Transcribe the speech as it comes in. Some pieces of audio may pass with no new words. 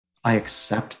I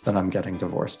accept that I'm getting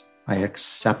divorced. I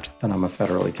accept that I'm a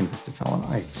federally convicted felon.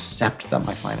 I accept that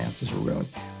my finances are ruined.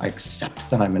 I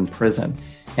accept that I'm in prison.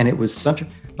 And it was such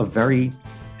a very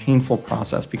painful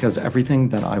process because everything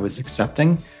that I was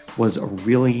accepting was a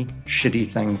really shitty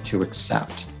thing to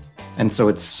accept. And so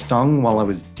it stung while I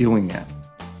was doing it.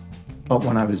 But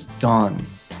when I was done,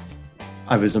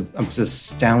 I was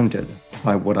astounded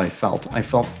by what I felt. I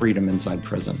felt freedom inside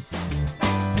prison.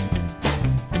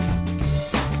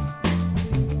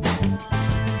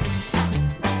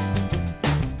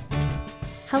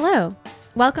 Hello.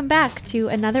 Welcome back to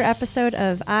another episode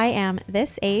of I Am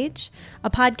This Age, a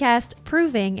podcast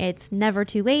proving it's never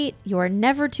too late, you're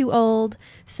never too old,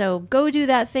 so go do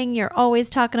that thing you're always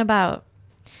talking about.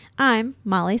 I'm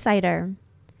Molly Sider.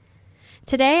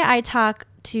 Today I talk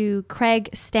to Craig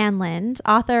Stanland,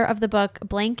 author of the book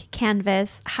Blank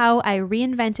Canvas: How I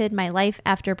Reinvented My Life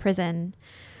After Prison.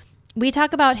 We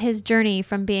talk about his journey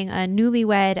from being a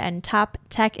newlywed and top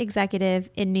tech executive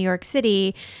in New York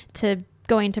City to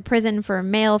going to prison for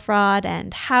mail fraud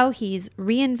and how he's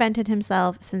reinvented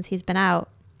himself since he's been out.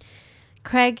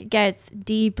 Craig gets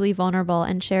deeply vulnerable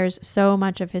and shares so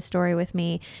much of his story with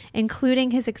me,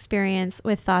 including his experience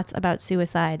with thoughts about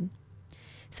suicide.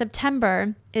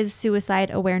 September is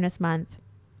Suicide Awareness Month.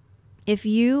 If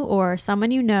you or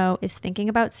someone you know is thinking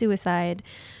about suicide,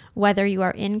 whether you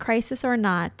are in crisis or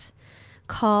not,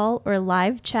 call or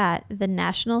live chat the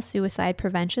National Suicide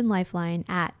Prevention Lifeline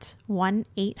at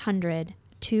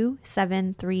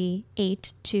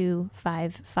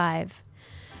 1-800-273-8255.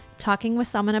 Talking with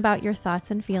someone about your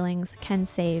thoughts and feelings can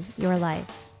save your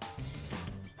life.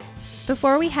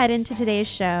 Before we head into today's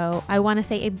show, I want to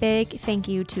say a big thank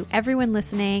you to everyone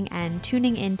listening and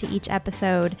tuning in to each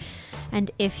episode.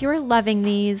 And if you're loving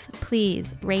these,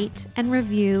 please rate and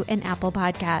review in Apple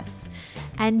Podcasts.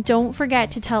 And don't forget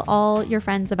to tell all your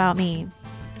friends about me.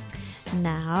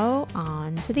 Now,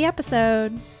 on to the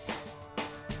episode.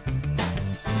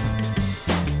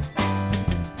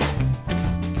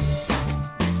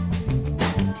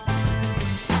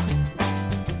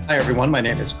 Hi, everyone. My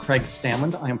name is Craig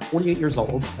Stanland. I am 48 years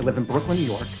old. I live in Brooklyn, New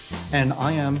York, and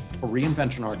I am a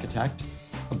reinvention architect,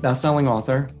 a best-selling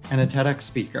author, and a TEDx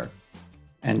speaker.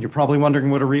 And you're probably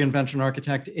wondering what a reinvention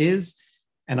architect is,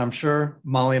 and I'm sure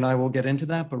Molly and I will get into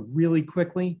that, but really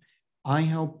quickly, I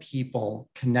help people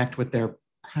connect with their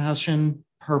passion,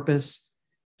 purpose,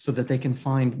 so that they can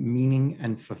find meaning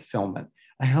and fulfillment.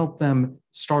 I help them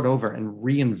start over and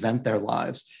reinvent their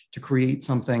lives to create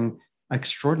something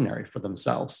extraordinary for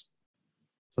themselves.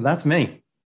 So that's me.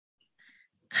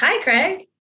 Hi, Craig.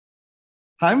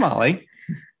 Hi, Molly.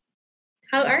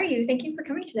 How are you? Thank you for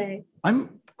coming today.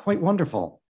 I'm quite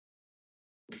wonderful.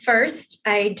 First,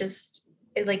 I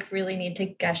really need to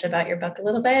gush about your book a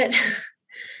little bit.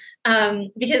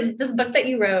 Because this book that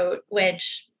you wrote,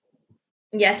 which,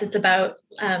 yes, it's about,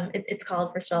 it's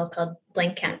called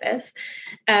Blank Canvas.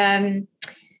 And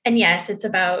yes, it's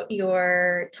about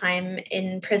your time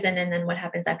in prison and then what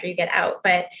happens after you get out.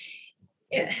 But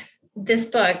this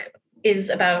book is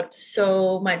about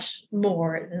so much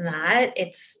more than that.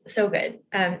 It's so good.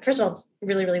 First of all, it's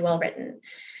really, really well written.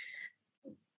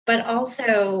 But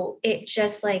also it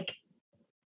just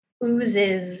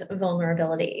oozes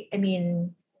vulnerability. I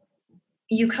mean,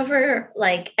 you cover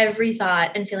every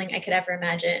thought and feeling I could ever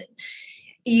imagine.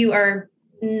 You are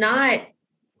not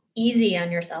easy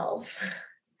on yourself.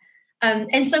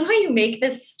 And somehow you make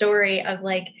this story of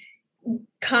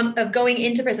of going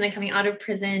into prison and coming out of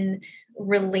prison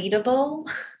relatable,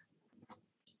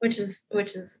 which is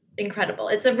incredible.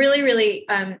 It's a really, really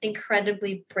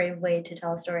incredibly brave way to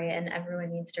tell a story, and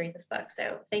everyone needs to read this book.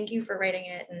 So thank you for writing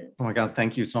it. And oh my God,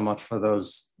 thank you so much for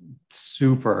those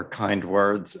super kind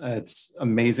words. It's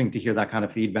amazing to hear that kind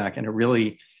of feedback. And it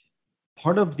really,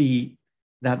 part of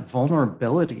that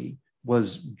vulnerability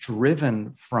was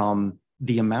driven from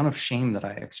the amount of shame that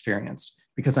I experienced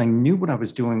because I knew what I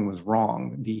was doing was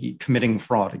wrong, the committing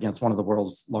fraud against one of the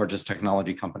world's largest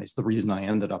technology companies, the reason I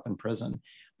ended up in prison.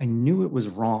 I knew it was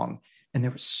wrong. And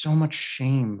there was so much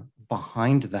shame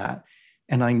behind that.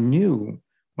 And I knew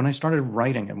when I started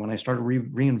writing and when I started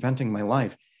reinventing my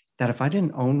life, that if I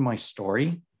didn't own my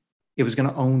story, it was going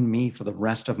to own me for the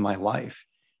rest of my life.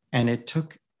 And it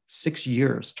took 6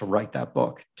 years to write that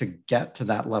book, to get to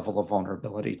that level of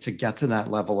vulnerability, to get to that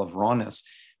level of rawness,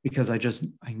 because I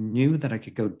knew that I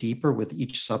could go deeper with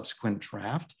each subsequent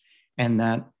draft and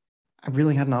that I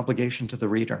really had an obligation to the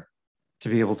reader to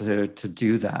be able to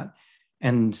do that.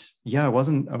 And yeah, I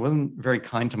wasn't very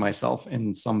kind to myself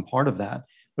in some part of that,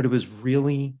 but it was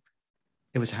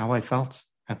how I felt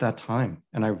at that time.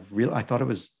 And I thought it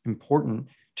was important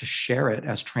to share it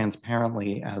as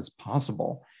transparently as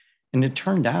possible. And it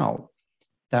turned out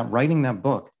that writing that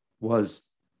book was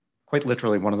quite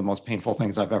literally one of the most painful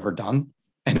things I've ever done.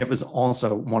 And it was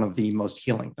also one of the most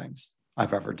healing things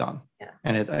I've ever done. Yeah.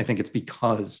 And I think it's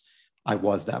because I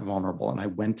was that vulnerable and I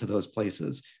went to those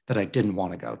places that I didn't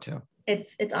want to go to.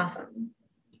 It's awesome.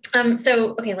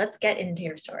 So, okay, let's get into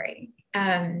your story.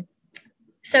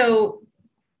 So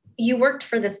you worked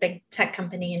for this big tech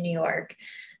company in New York,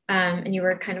 and you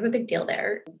were kind of a big deal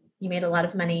there. You made a lot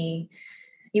of money.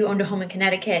 You owned a home in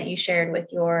Connecticut. You shared with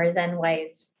your then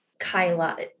wife,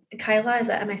 Kyla. Kyla,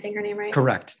 am I saying her name right?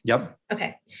 Correct. Yep.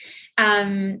 Okay.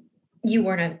 You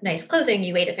wore nice clothing,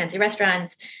 you ate at fancy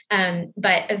restaurants,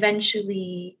 but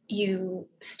eventually you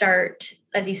start,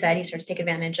 as you said, you start to take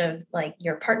advantage of like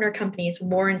your partner company's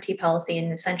warranty policy,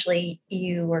 and essentially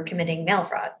you were committing mail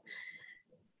fraud.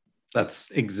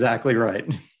 That's exactly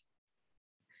right.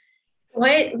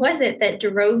 What was it that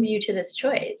drove you to this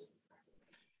choice?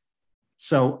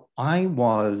 So I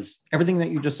was everything that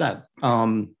you just said.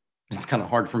 It's kind of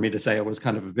hard for me to say it was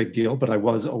kind of a big deal, but I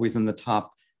was always in the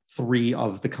top 3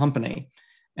 of the company.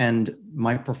 And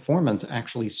my performance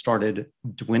actually started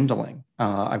dwindling.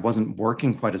 I wasn't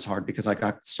working quite as hard because I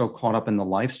got so caught up in the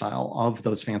lifestyle of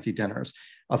those fancy dinners,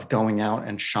 of going out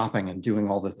and shopping and doing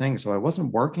all the things. So I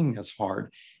wasn't working as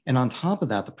hard. And on top of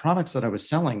that, the products that I was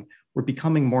selling were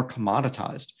becoming more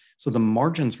commoditized. So the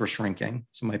margins were shrinking.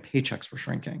 So my paychecks were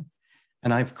shrinking.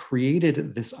 And I've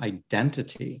created this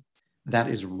identity that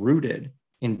is rooted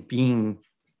in being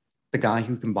the guy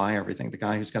who can buy everything, the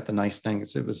guy who's got the nice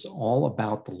things. It was all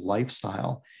about the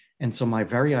lifestyle. And so my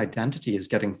very identity is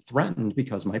getting threatened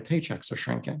because my paychecks are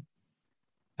shrinking.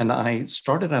 And I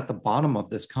started at the bottom of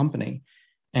this company.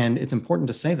 And it's important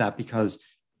to say that because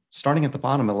starting at the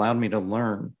bottom allowed me to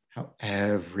learn how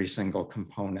every single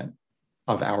component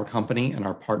of our company and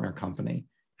our partner company,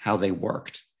 how they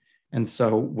worked. And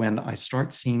so when I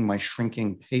start seeing my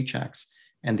shrinking paychecks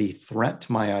and the threat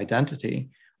to my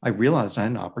identity, I realized I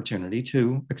had an opportunity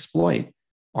to exploit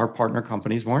our partner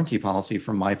company's warranty policy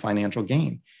for my financial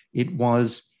gain. It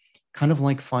was kind of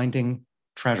like finding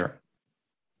treasure,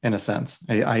 in a sense.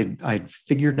 I'd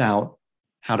figured out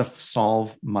how to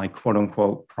solve my quote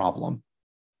unquote problem.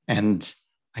 And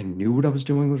I knew what I was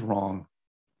doing was wrong,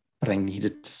 but I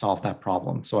needed to solve that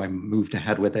problem. So I moved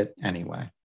ahead with it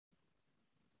anyway.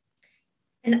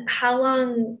 And how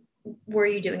long were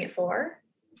you doing it for?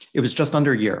 It was just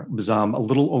under a year. It was a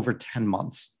little over 10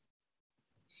 months.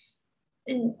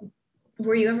 And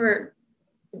were you ever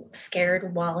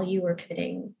scared while you were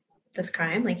committing this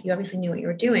crime? Like, you obviously knew what you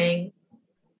were doing.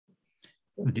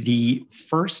 The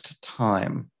first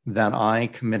time that I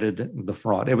committed the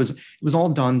fraud, it was all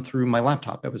done through my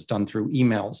laptop. It was done through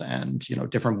emails and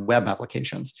different web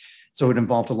applications. So it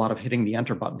involved a lot of hitting the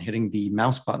enter button, hitting the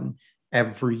mouse button.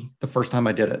 The first time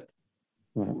I did it,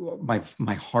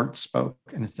 my heart spoke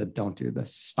and it said, "Don't do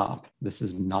this. Stop. This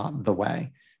is not the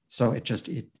way." So it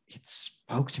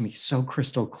spoke to me so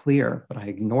crystal clear, but I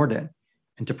ignored it.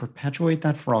 And to perpetuate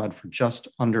that fraud for just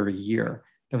under a year,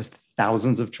 there was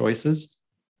thousands of choices,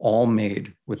 all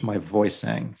made with my voice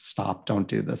saying, "Stop, don't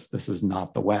do this. This is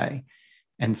not the way."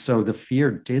 And so the fear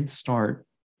did start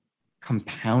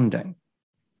compounding.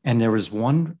 And there was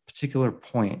one particular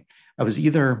point. I was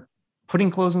either putting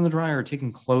clothes in the dryer or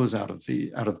taking clothes out of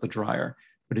the dryer.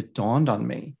 But it dawned on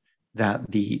me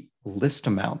that the list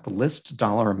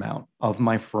dollar amount of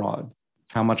my fraud,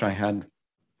 how much I had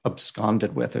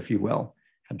absconded with, if you will,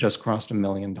 had just crossed $1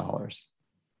 million.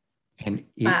 And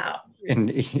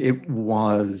it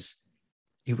was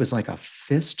like a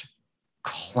fist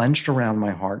clenched around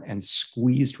my heart and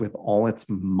squeezed with all its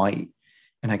might.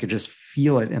 And I could just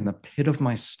feel it in the pit of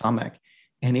my stomach.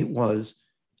 And it was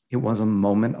a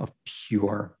moment of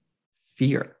pure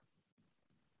fear.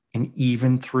 And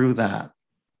even through that,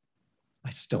 I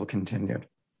still continued.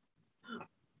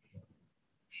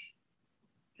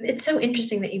 It's so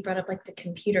interesting that you brought up like the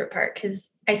computer part, because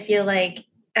I feel like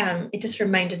it just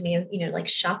reminded me of, like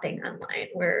shopping online,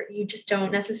 where you just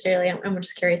don't necessarily, I'm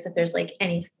just curious if there's like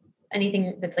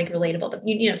anything that's like relatable,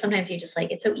 but sometimes you just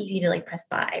like, it's so easy to like press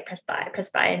buy,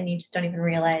 and you just don't even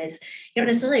realize, you don't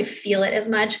necessarily feel it as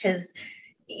much because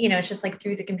it's just like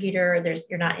through the computer,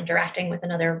 you're not interacting with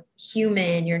another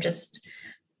human.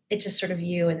 It's just sort of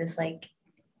you and this like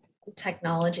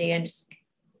technology. And just,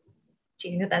 do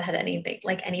you think that had anything,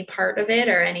 like any part of it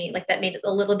or any, like that made it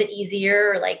a little bit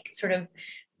easier, or like sort of,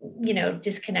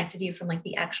 disconnected you from like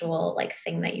the actual like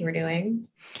thing that you were doing?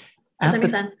 Does that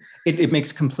make sense? It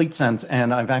makes complete sense.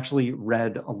 And I've actually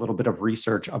read a little bit of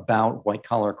research about white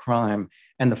collar crime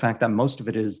and the fact that most of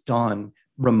it is done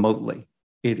remotely.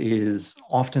 It is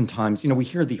oftentimes, we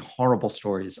hear the horrible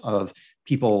stories of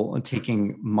people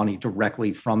taking money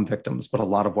directly from victims, but a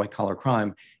lot of white collar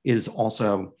crime is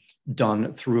also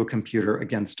done through a computer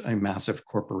against a massive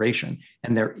corporation.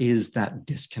 And there is that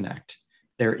disconnect.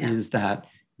 There is that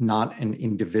not an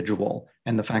individual.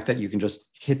 And the fact that you can just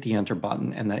hit the enter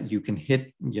button and that you can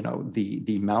hit,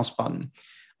 the mouse button.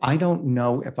 I don't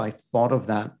know if I thought of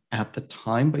that at the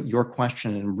time, but your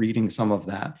question and reading some of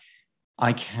that,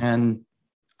 I can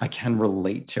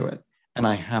relate to it. And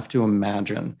I have to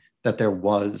imagine that there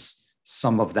was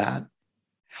some of that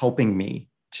helping me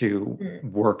to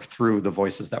work through the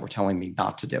voices that were telling me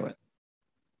not to do it.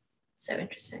 So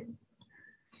interesting.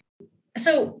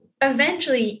 So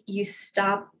eventually you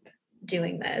stop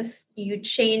doing this, you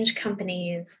change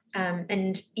companies,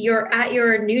 and you're at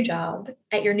your new job,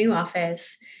 at your new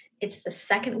office. It's the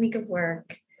second week of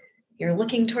work. You're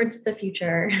looking towards the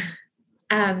future.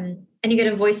 And you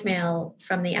get a voicemail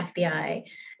from the FBI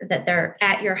that they're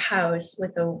at your house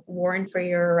with a warrant for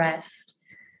your arrest.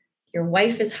 Your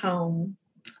wife is home,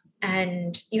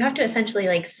 and you have to essentially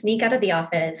like sneak out of the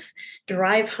office,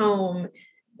 drive home,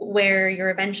 where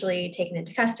you're eventually taken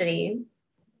into custody.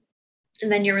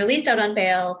 And then you're released out on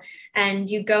bail, and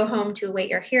you go home to await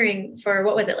your hearing for,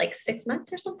 what was it, like 6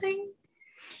 months or something?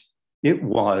 It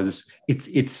was.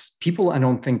 It's people, I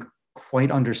don't think,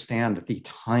 quite understand the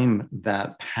time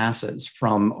that passes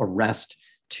from arrest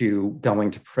to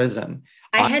going to prison.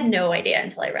 I had no idea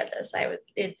until I read this.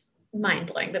 It's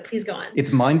mind-blowing, but please go on.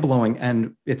 It's mind-blowing.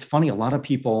 And it's funny, a lot of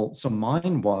people, so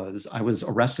mine was, I was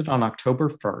arrested on October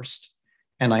 1st,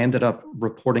 and I ended up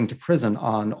reporting to prison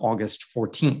on August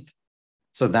 14th.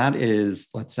 So that is,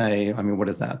 let's say, what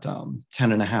is that?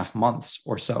 10 and a half months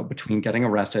or so between getting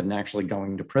arrested and actually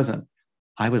going to prison.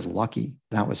 I was lucky.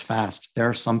 That was fast. There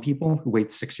are some people who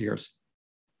wait 6 years.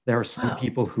 There are some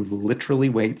people who literally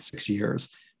wait 6 years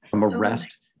from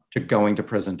arrest to going to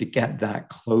prison to get that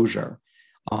closure.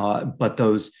 But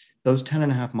those 10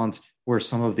 and a half months were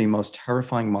some of the most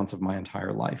terrifying months of my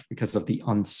entire life because of the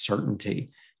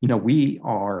uncertainty. We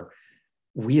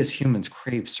as humans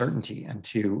crave certainty, and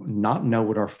to not know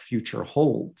what our future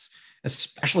holds,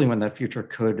 especially when that future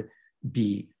could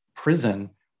be prison,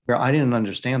 where I didn't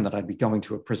understand that I'd be going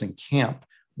to a prison camp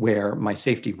where my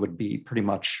safety would be pretty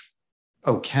much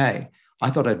okay.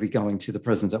 I thought I'd be going to the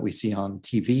prisons that we see on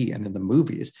TV and in the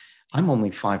movies. I'm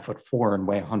only 5'4" and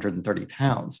weigh 130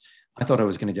 pounds. I thought I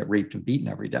was going to get raped and beaten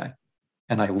every day.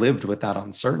 And I lived with that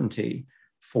uncertainty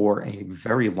for a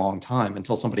very long time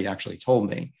until somebody actually told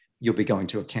me, you'll be going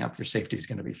to a camp, your safety is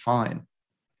going to be fine.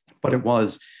 But it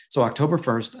was, so October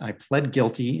 1st, I pled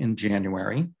guilty in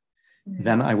January.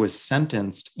 Then I was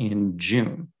sentenced in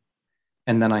June.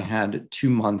 And then I had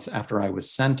 2 months after I was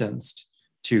sentenced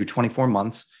to 24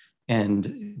 months.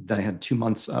 And I had 2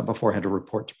 months before I had to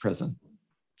report to prison.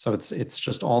 So it's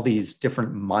just all these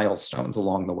different milestones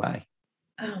along the way.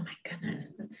 Oh my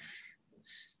goodness.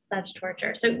 That's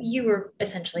torture. So you were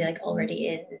essentially like already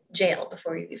in jail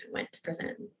before you even went to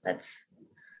prison. That's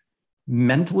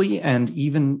mentally and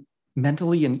even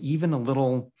a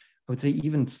little, I would say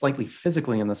even slightly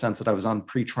physically, in the sense that I was on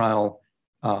pretrial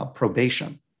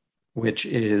probation, which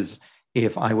is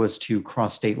if I was to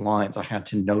cross state lines, I had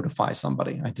to notify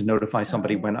somebody. I had to notify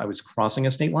somebody when I was crossing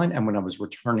a state line and when I was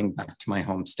returning back to my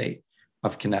home state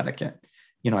of Connecticut.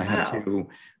 I had to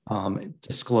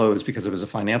disclose, because it was a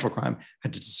financial crime, I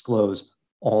had to disclose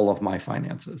all of my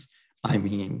finances.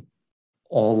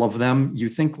 All of them. You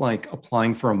think like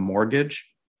applying for a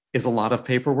mortgage is a lot of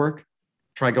paperwork?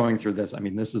 Try going through this.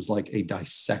 This is like a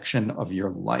dissection of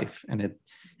your life. And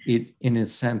it in a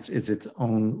sense is its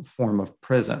own form of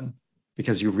prison,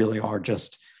 because you really are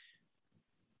just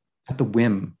at the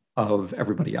whim of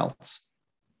everybody else.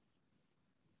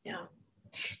 Yeah.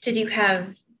 Did you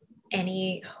have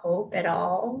any hope at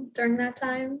all during that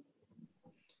time?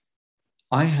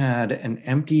 I had an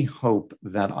empty hope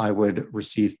that I would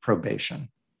receive probation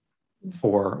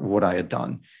for what I had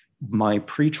done. One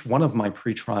of my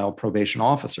pretrial probation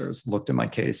officers looked at my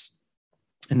case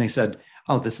and they said,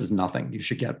 "Oh, this is nothing. You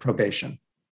should get probation."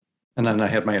 And then I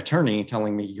had my attorney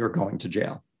telling me, "You're going to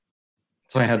jail."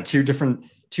 So I had two different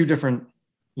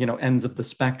ends of the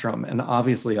spectrum. And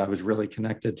obviously I was really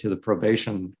connected to the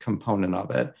probation component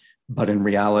of it. But in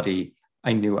reality,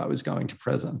 I knew I was going to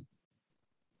prison.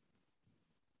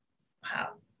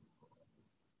 Wow.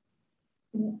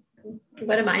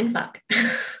 What a mind fuck.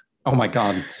 Oh my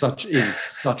God, it was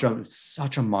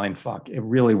such a mind fuck. It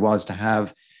really was, to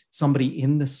have somebody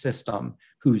in the system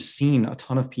who's seen a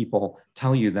ton of people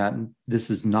tell you that this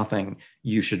is nothing,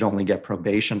 you should only get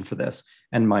probation for this.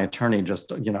 And my attorney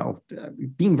just,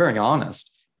 being very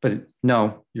honest, but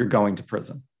no, you're going to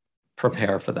prison.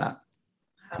 Prepare for that.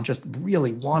 and just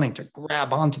really wanting to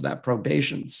grab onto that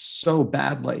probation so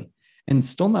badly, and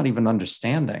still not even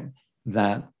understanding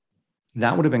that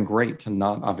that would have been great to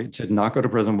not go to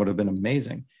prison would have been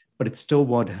amazing, but it still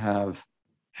would have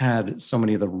had so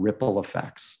many of the ripple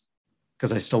effects,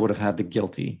 because I still would have had the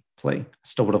guilty plea,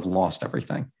 still would have lost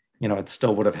everything. It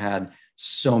still would have had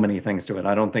so many things to it.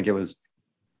 I don't think it was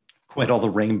quite all the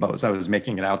rainbows I was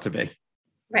making it out to be.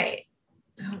 Right.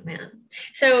 Oh man.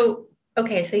 So,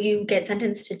 okay. So you get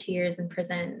sentenced to 2 years in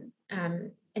prison,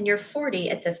 and you're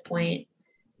 40 at this point.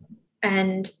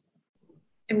 And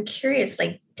I'm curious,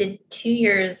 like, did 2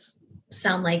 years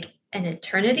sound like an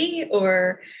eternity,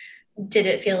 or did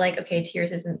it feel like, okay, 2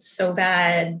 years isn't so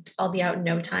bad, I'll be out in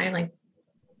no time? Like,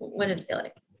 what did it feel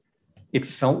like? It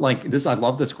felt like this. I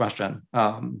love this question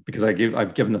because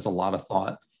I've given this a lot of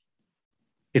thought.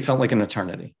 It felt like an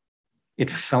eternity. It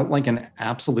felt like an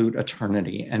absolute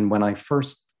eternity. And when I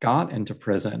first got into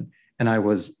prison, and I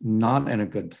was not in a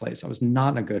good place, I was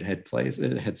not in a good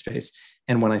headspace.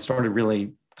 And when I started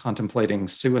really contemplating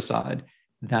suicide,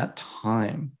 that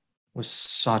time was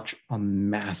such a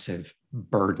massive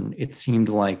burden. It seemed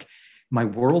like my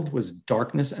world was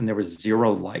darkness and there was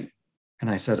zero light. And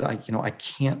I said, I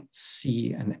can't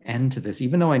see an end to this.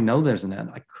 Even though I know there's an end,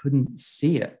 I couldn't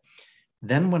see it.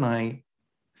 Then when I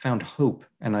found hope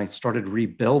and I started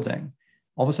rebuilding,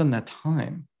 all of a sudden that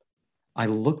time, I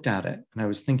looked at it and I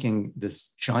was thinking this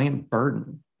giant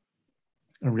burden,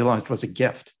 and I realized was a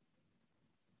gift.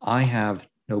 I have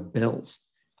no bills.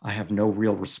 I have no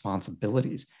real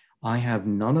responsibilities. I have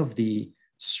none of the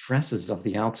stresses of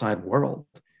the outside world.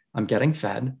 I'm getting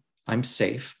fed, I'm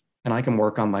safe, and I can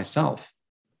work on myself.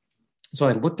 So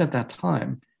I looked at that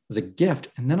time as a gift,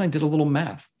 and then I did a little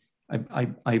math.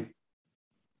 I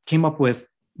came up with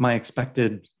my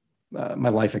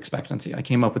life expectancy. I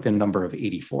came up with a number of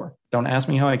 84. Don't ask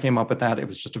me how I came up with that. It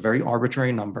was just a very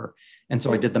arbitrary number. And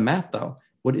so I did the math though.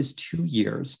 What is 2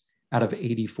 years out of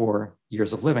 84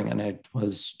 years of living? And it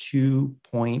was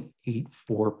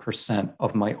 2.84%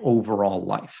 of my overall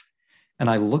life. And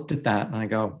I looked at that and I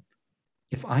go,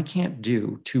 if I can't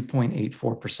do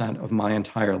 2.84% of my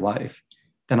entire life,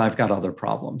 then I've got other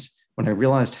problems. When I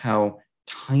realized how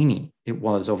tiny it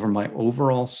was over my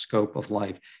overall scope of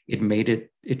life,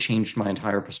 it changed my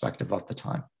entire perspective of the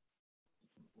time.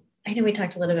 I know we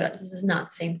talked a little bit, this is not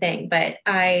the same thing, but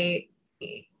going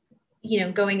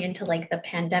into like the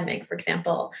pandemic, for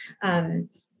example, I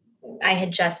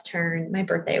had just turned, my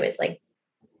birthday was like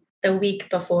the week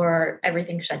before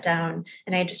everything shut down,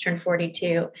 and I had just turned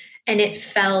 42, and it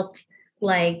felt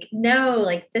like, no,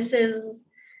 like this is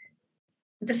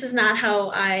not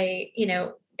how I,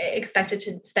 expected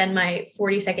to spend my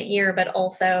 42nd year, but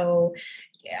also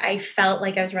I felt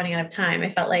like I was running out of time. I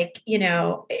felt like,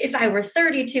 if I were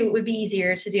 32, it would be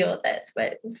easier to deal with this,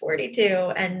 but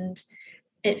 42, and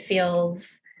it feels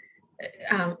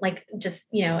like just,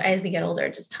 as we get older,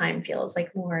 just time feels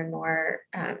like more and more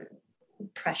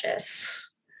precious.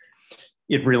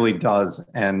 It really does.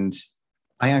 And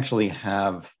I actually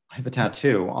have a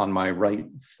tattoo on my right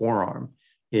forearm.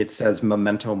 It says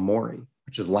memento mori,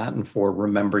 which is Latin for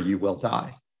remember you will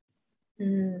die.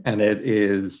 And it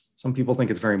is, some people think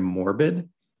it's very morbid,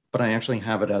 but I actually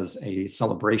have it as a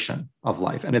celebration of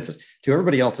life. And it's, to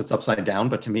everybody else, it's upside down,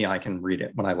 but to me, I can read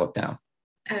it when I look down.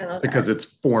 I love because that. It's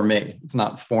for me. It's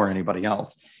not for anybody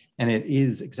else. And it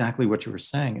is exactly what you were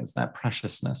saying, is that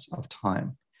preciousness of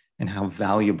time and how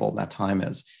valuable that time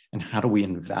is, and how do we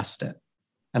invest it?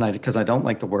 And because I don't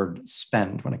like the word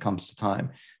spend when it comes to time.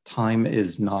 Time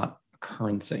is not a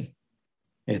currency.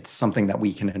 It's something that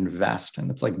we can invest.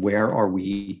 And it's like, where are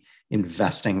we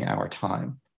investing our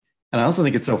time? And I also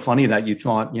think it's so funny that you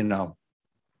thought,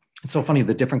 it's so funny,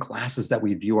 the different classes that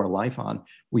we view our life on,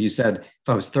 where you said, if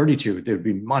I was 32, it would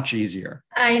be much easier.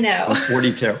 I know. I'm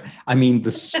 42. I mean,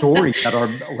 the story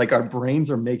that our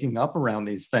brains are making up around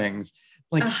these things.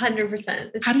 Like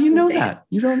 100%. How do you know that?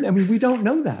 We don't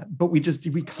know that, but we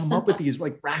come up with these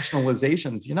like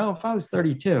rationalizations. If I was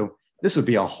 32, this would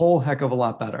be a whole heck of a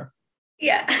lot better.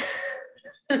 Yeah.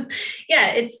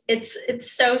 Yeah.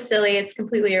 It's so silly. It's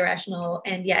completely irrational.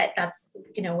 And yet that's,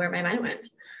 where my mind went.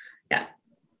 Yeah.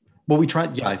 Well, we try.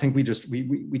 Yeah. I think we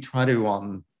try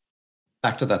to,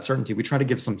 back to that certainty. We try to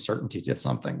give some certainty to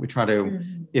something. We try to,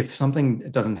 if something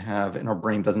doesn't have, in our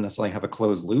brain doesn't necessarily have a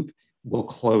closed loop, we'll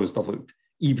close the loop.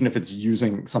 Even if it's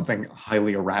using something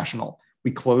highly irrational,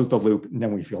 we close the loop and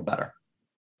then we feel better.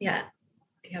 Yeah.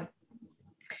 Yeah.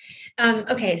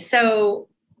 Okay. So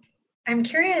I'm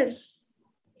curious,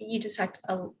 you just talked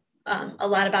a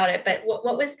lot about it, but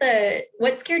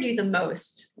what scared you the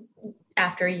most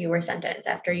after you were sentenced,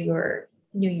 after you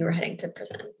knew you were heading to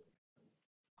prison?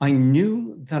 I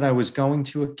knew that I was going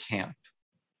to a camp.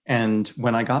 And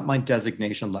when I got my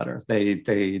designation letter,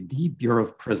 the Bureau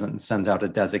of Prisons sends out a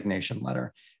designation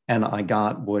letter. And I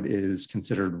got what is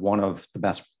considered one of the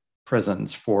best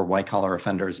prisons for white collar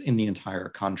offenders in the entire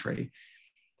country.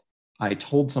 I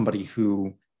told somebody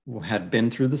who had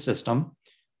been through the system,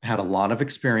 had a lot of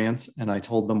experience, and I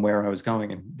told them where I was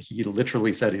going. And he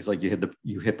literally said, he's like,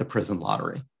 you hit the prison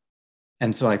lottery.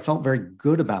 And so I felt very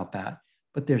good about that.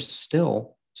 But there's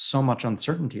still so much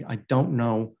uncertainty. I don't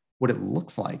know what it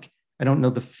looks like. I don't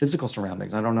know the physical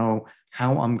surroundings. I don't know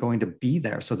how I'm going to be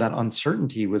there. So that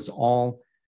uncertainty was all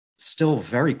still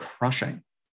very crushing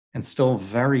and still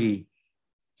very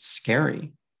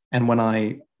scary. And when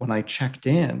I checked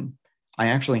in, I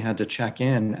actually had to check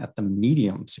in at the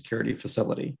medium security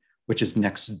facility, which is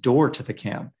next door to the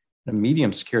camp. The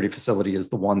medium security facility is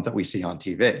the ones that we see on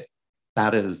TV.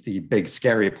 That is the big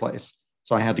scary place.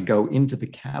 So I had to go into the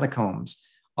catacombs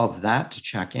of that to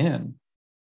check in.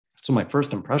 So my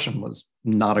first impression was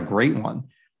not a great one.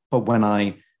 But when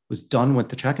I was done with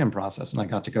the check-in process and I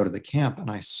got to go to the camp and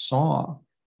I saw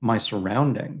my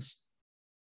surroundings,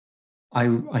 I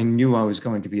knew I was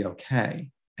going to be okay.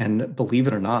 And believe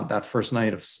it or not, that first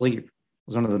night of sleep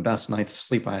was one of the best nights of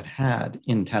sleep I had had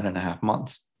in 10 and a half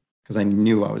months, because I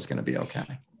knew I was going to be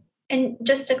okay. And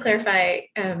just to clarify,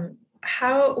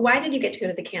 why did you get to go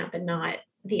to the camp and not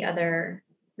the other?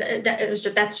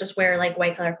 That's just where like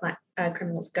white collar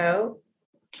criminals go.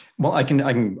 Well,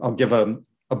 I'll give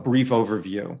a brief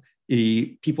overview.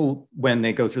 The people, when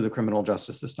they go through the criminal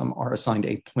justice system, are assigned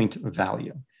a point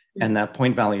value. Mm-hmm. And that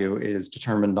point value is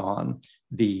determined on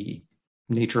the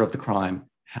nature of the crime,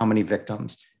 how many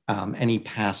victims, any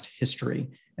past history.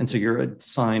 And so you're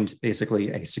assigned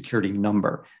basically a security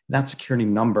number. That security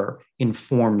number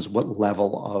informs what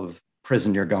level of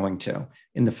prison you're going to.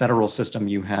 In the federal system,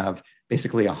 you have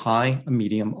basically a high, a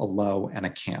medium, a low, and a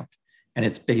camp. And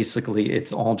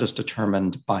it's all just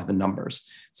determined by the numbers.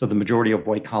 So the majority of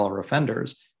white collar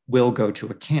offenders will go to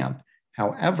a camp.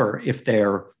 However, if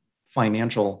their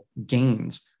financial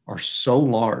gains are so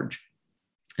large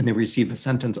and they receive a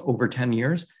sentence over 10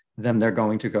 years, then they're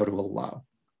going to go to a low.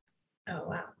 Oh,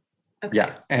 wow. Okay.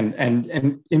 Yeah.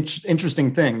 And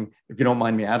interesting thing, if you don't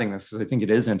mind me adding this, because I think it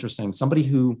is interesting, somebody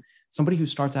who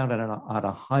starts out at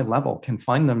a high level can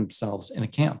find themselves in a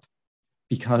camp,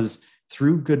 because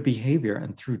through good behavior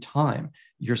and through time,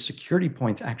 your security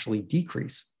points actually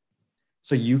decrease.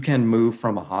 So you can move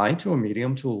from a high to a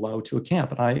medium to a low to a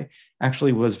camp. And I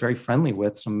actually was very friendly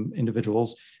with some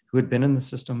individuals who had been in the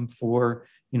system for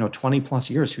 20 plus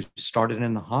years, who started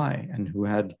in the high and who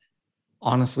had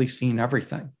honestly seen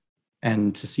everything.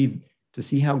 And to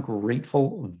see how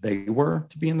grateful they were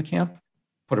to be in the camp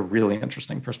put a really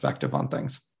interesting perspective on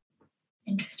things.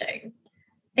 Interesting.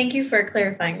 Thank you for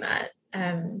clarifying that.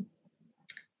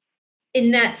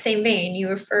 In that same vein, you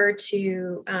refer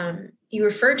to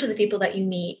the people that you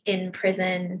meet in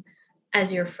prison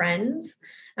as your friends,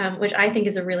 which I think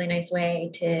is a really nice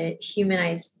way to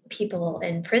humanize people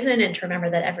in prison and to remember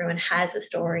that everyone has a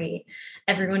story.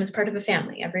 Everyone is part of a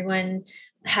family. Everyone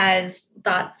has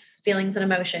thoughts, feelings, and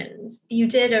emotions. You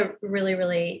did a really,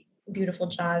 really beautiful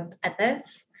job at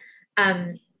this.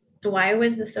 Why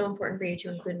was this so important for you to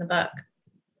include in the book?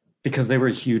 Because they were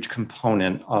a huge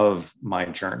component of my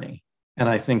journey. And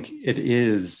I think it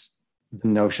is the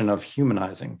notion of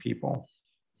humanizing people,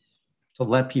 to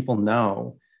let people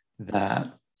know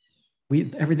that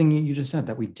everything you just said,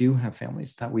 that we do have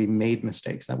families, that we made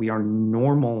mistakes, that we are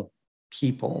normal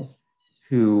people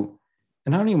who,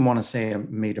 and I don't even want to say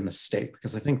made a mistake,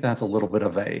 because I think that's a little bit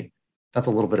of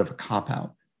a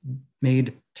cop-out.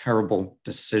 Made terrible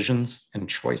decisions and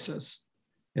choices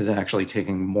is actually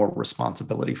taking more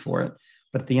responsibility for it.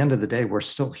 But at the end of the day, we're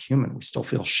still human. We still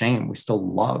feel shame. We still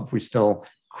love. We still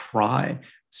cry,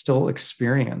 still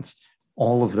experience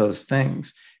all of those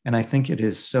things. And I think it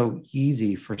is so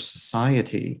easy for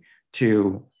society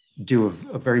to do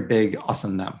a very big us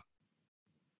and them.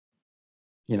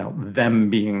 Them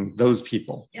being those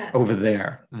people over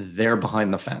there, they're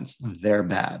behind the fence, they're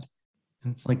bad.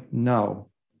 And it's like, no,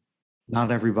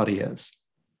 not everybody is.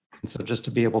 And so just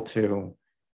to be able to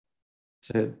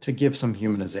give some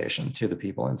humanization to the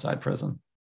people inside prison.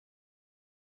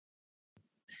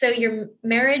 So your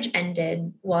marriage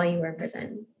ended while you were in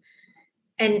prison.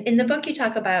 And in the book, you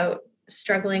talk about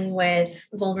struggling with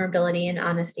vulnerability and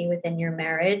honesty within your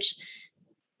marriage.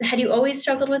 Had you always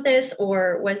struggled with this,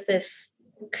 or was this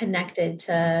connected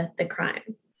to the crime?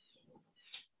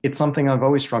 It's something I've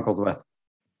always struggled with.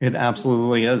 It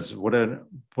absolutely is. What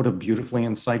a beautifully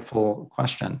insightful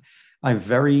question. I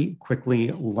very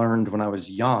quickly learned when I was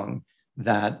young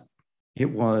that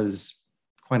it was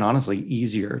quite honestly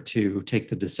easier to take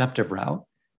the deceptive route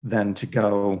than to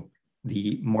go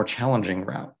the more challenging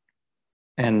route.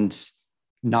 And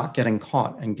not getting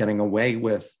caught and getting away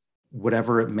with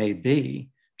whatever it may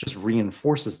be just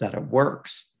reinforces that it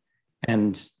works.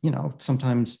 And,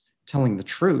 sometimes telling the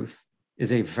truth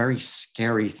is a very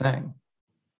scary thing.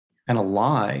 And a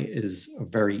lie is a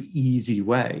very easy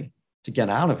way to get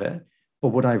out of it. But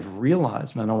what I've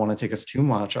realized, and I don't want to take us too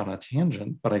much on a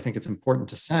tangent, but I think it's important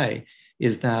to say,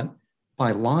 is that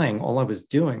by lying, all I was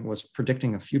doing was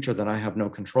predicting a future that I have no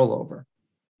control over.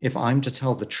 If I'm to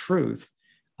tell the truth,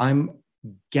 I'm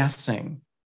guessing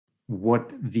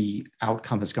what the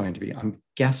outcome is going to be. I'm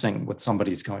guessing what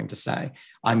somebody's going to say.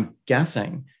 I'm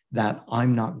guessing that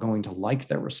I'm not going to like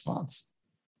their response.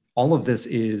 All of this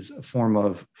is a form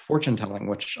of fortune telling,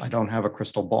 which I don't have a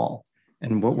crystal ball.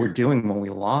 And what we're doing when we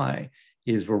lie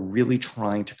is we're really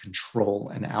trying to control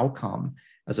an outcome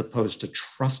as opposed to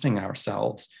trusting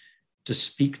ourselves to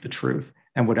speak the truth.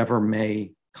 And whatever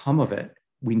may come of it,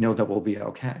 we know that we'll be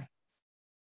okay.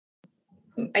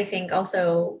 I think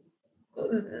also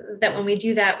that when we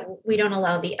do that, we don't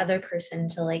allow the other person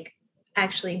to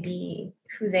actually be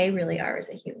who they really are as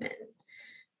a human.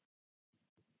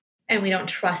 And we don't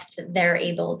trust that they're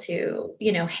able to,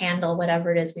 handle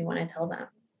whatever it is we want to tell them.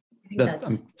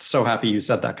 I'm so happy you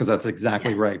said that, because that's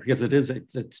exactly right. Because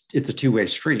it's a two-way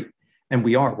street. And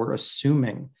we're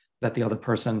assuming that the other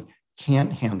person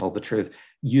can't handle the truth.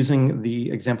 Using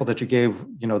the example that you gave,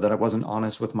 that I wasn't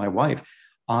honest with my wife,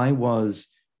 I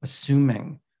was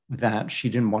assuming that she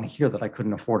didn't want to hear that I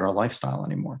couldn't afford our lifestyle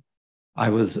anymore. I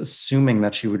was assuming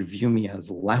that she would view me as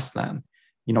less than.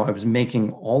 I was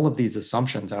making all of these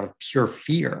assumptions out of pure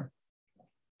fear.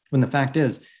 When the fact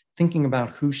is, thinking about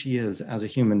who she is as a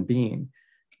human being,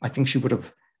 I think she would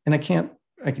have, and I can't,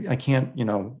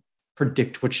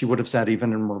 predict what she would have said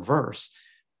even in reverse,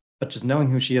 but just knowing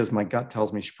who she is, my gut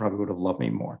tells me she probably would have loved me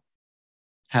more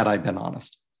had I been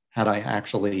honest, had I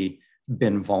actually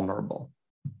been vulnerable.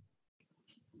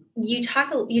 You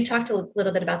talked a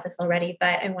little bit about this already,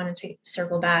 but I wanted to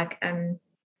circle back.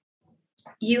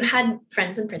 You had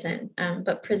friends in prison,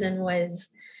 but prison was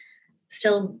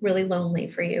still really lonely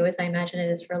for you, as I imagine it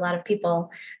is for a lot of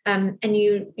people. And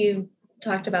you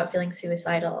talked about feeling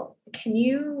suicidal. Can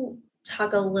you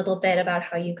talk a little bit about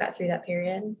how you got through that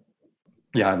period?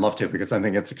 Yeah, I'd love to, because I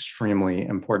think it's extremely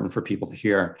important for people to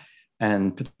hear.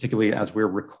 And particularly as we're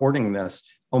recording this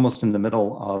almost in the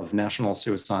middle of National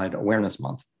Suicide Awareness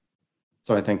Month.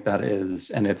 So I think that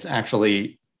is, and it's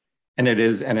actually, and it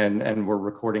is, and we're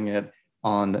recording it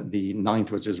on the 9th,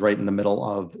 which is right in the middle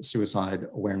of Suicide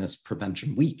Awareness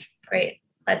Prevention Week. Great.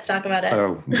 Let's talk about it.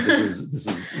 So this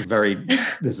is very,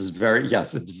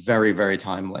 yes, it's very, very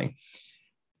timely.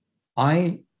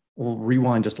 I will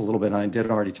rewind just a little bit, and I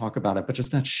did already talk about it, but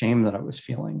just that shame that I was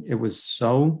feeling, it was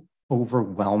so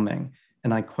overwhelming.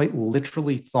 And I quite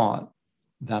literally thought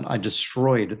that I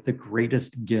destroyed the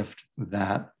greatest gift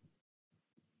that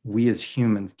we as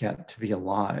humans get to be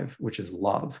alive, which is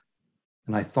love.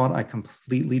 And I thought I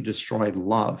completely destroyed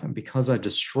love. And because I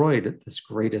destroyed this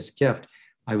greatest gift,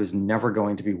 I was never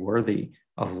going to be worthy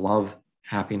of love,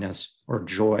 happiness, or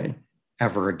joy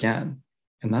ever again.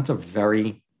 And that's a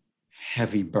very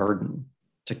heavy burden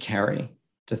to carry,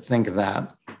 to think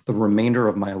that the remainder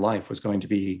of my life was going to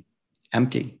be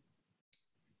empty,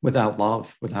 without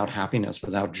love, without happiness,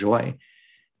 without joy.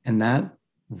 And that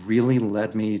really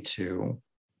led me to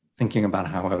thinking about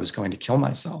how I was going to kill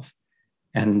myself.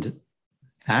 And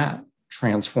that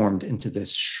transformed into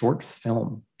this short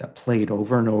film that played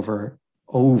over and over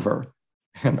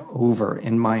and over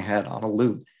in my head on a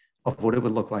loop of what it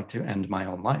would look like to end my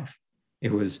own life.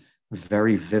 It was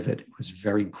very vivid. It was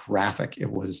very graphic.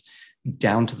 It was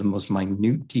down to the most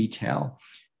minute detail.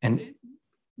 And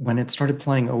when it started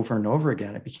playing over and over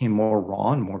again, it became more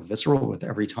raw and more visceral with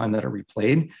every time that it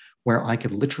replayed, where I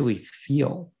could literally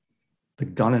feel the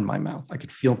gun in my mouth. I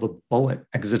could feel the bullet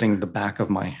exiting the back of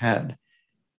my head.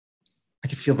 I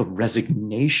could feel the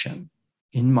resignation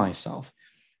in myself.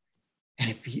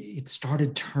 And it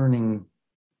started turning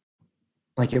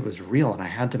like it was real, and I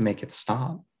had to make it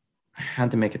stop. I had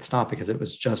to make it stop because it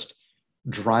was just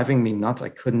driving me nuts. I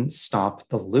couldn't stop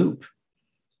the loop.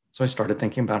 So I started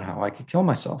thinking about how I could kill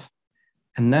myself.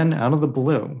 And then out of the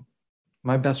blue,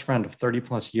 my best friend of 30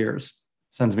 plus years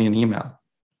sends me an email.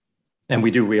 And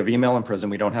we have email in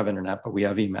prison. We don't have internet, but we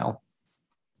have email.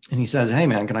 And he says, "Hey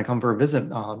man, can I come for a visit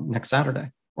next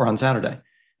Saturday or on Saturday?"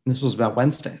 And this was about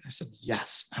Wednesday. And I said,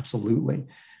 "Yes, absolutely."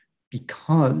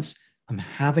 Because I'm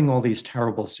having all these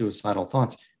terrible suicidal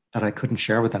thoughts that I couldn't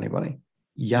share with anybody.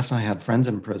 Yes, I had friends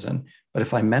in prison, but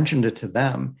if I mentioned it to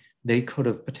them, they could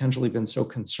have potentially been so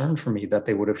concerned for me that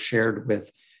they would have shared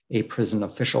with a prison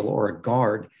official or a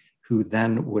guard who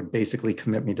then would basically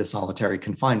commit me to solitary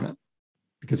confinement.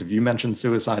 Because if you mention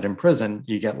suicide in prison,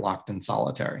 you get locked in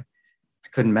solitary. I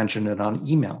couldn't mention it on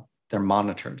email. They're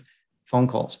monitored. Phone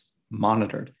calls,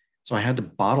 monitored. So I had to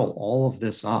bottle all of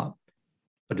this up,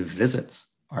 but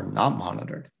visits are not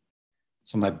monitored.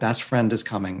 So my best friend is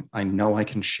coming. I know I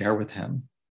can share with him.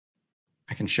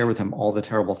 I can share with him all the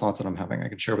terrible thoughts that I'm having. I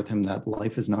can share with him that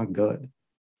life is not good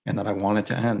and that I want it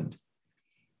to end.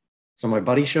 So my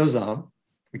buddy shows up.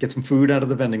 We get some food out of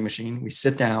the vending machine. We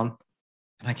sit down.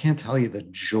 And I can't tell you the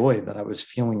joy that I was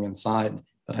feeling inside,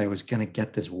 that I was going to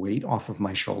get this weight off of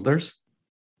my shoulders.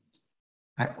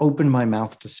 I opened my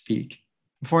mouth to speak.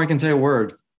 Before I can say a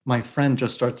word, my friend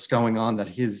just starts going on that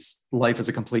his life is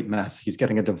a complete mess. He's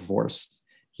getting a divorce.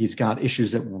 He's got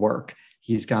issues at work.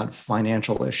 He's got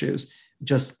financial issues.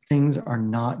 Just things are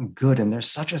not good. And there's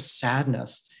such a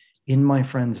sadness in my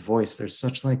friend's voice. There's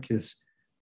such like this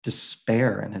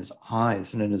despair in his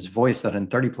eyes and in his voice that in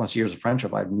 30 plus years of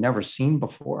friendship, I've never seen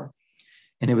before.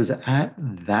 And it was at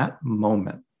that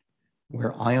moment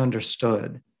where I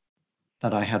understood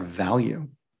that I had value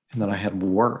and that I had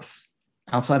worth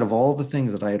outside of all the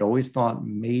things that I had always thought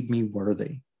made me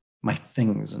worthy, my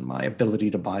things and my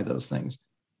ability to buy those things.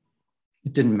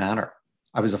 It didn't matter.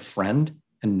 I was a friend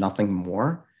and nothing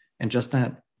more. And just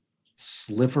that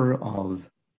sliver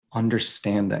of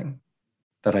understanding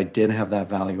that I did have that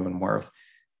value and worth,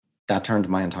 that turned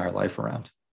my entire life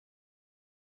around.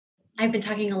 I've been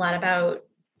talking a lot about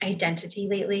identity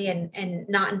lately, and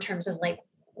not in terms of like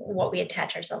what we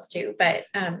attach ourselves to, but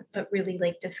really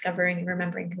like discovering and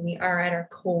remembering who we are at our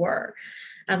core,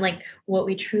 like what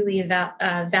we truly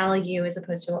value as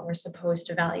opposed to what we're supposed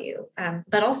to value.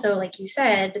 But also, like you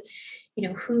said,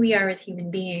 who we are as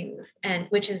human beings, and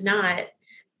which is not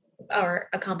our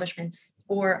accomplishments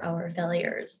or our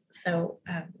failures. So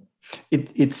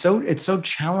it's so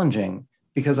challenging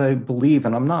because I believe,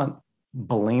 and I'm not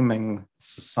blaming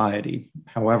society.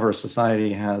 However,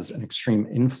 society has an extreme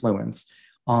influence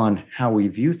on how we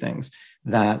view things,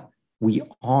 that we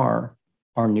are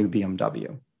our new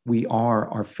BMW. We are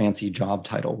our fancy job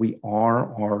title. We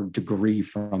are our degree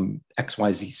from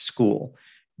XYZ school,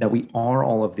 that we are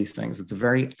all of these things. It's a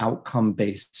very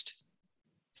outcome-based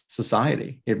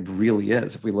society. It really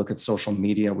is. If we look at social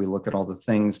media, we look at all the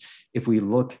things. If we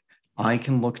look, I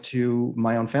can look to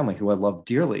my own family who I love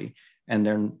dearly, and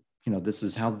they're, this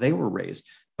is how they were raised.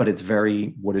 But it's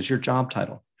very, what is your job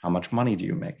title? How much money do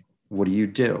you make? What do you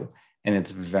do? And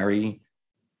it's very,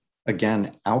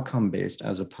 again, outcome-based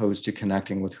as opposed to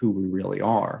connecting with who we really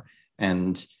are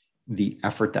and the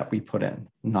effort that we put in,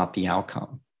 not the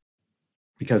outcome.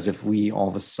 Because if we all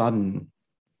of a sudden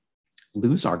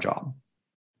lose our job,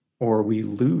 or we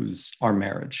lose our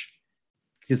marriage,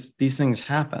 because these things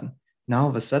happen. Now, all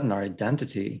of a sudden, our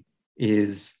identity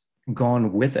is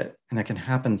gone with it, and it can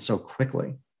happen so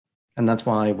quickly. And that's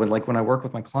why when I work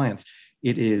with my clients,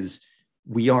 it is,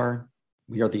 we are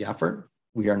the effort,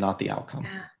 we are not the outcome.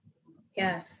 Yeah.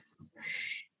 Yes.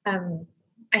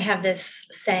 I have this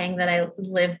saying that I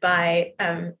live by,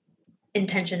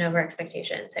 intention over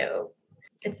expectation. So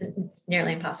it's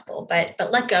nearly impossible, but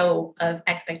let go of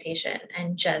expectation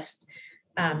and just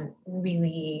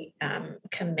really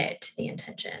commit to the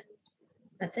intention.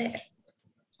 That's it.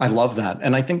 I love that.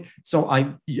 And I think,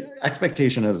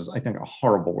 expectation is, I think, a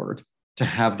horrible word to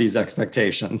have these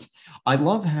expectations. I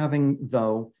love having,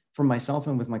 though, for myself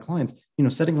and with my clients,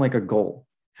 setting like a goal,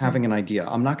 having an idea.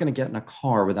 I'm not going to get in a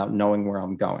car without knowing where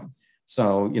I'm going.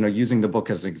 So, using the book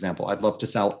as an example, I'd love to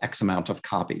sell X amount of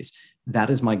copies.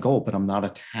 That is my goal, but I'm not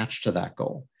attached to that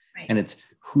goal. Right. And it's,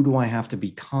 who do I have to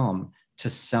become to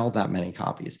sell that many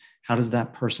copies? How does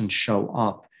that person show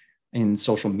up in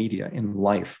social media, in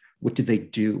life? What do they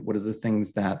do? What are the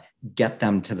things that get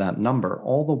them to that number?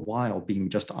 All the while being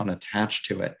just unattached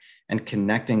to it and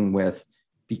connecting with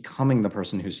becoming the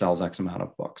person who sells X amount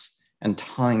of books and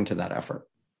tying to that effort.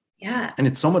 Yeah. And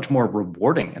it's so much more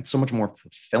rewarding. It's so much more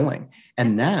fulfilling.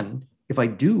 And then if I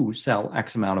do sell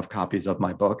X amount of copies of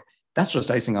my book, that's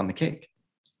just icing on the cake.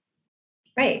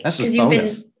 Right. That's just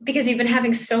bonus. Because you've been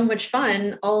having so much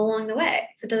fun all along the way.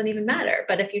 So it doesn't even matter.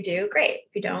 But if you do, great.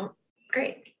 If you don't,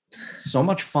 great. So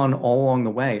much fun all along the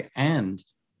way. And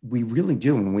we really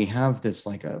do. When we have this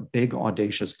like a big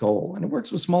audacious goal, and it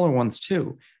works with smaller ones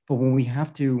too, but when we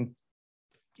have to,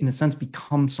 in a sense,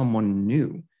 become someone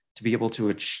new to be able to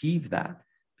achieve that,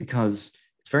 because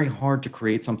it's very hard to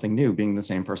create something new being the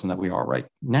same person that we are right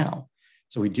now.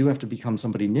 So we do have to become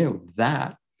somebody new.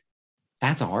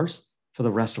 That's ours for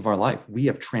the rest of our life. We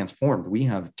have transformed. We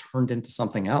have turned into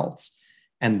something else.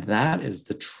 And that is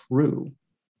the true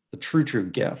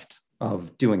gift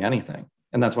of doing anything.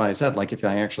 And that's why I said, like, if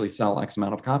I actually sell X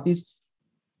amount of copies,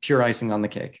 pure icing on the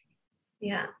cake.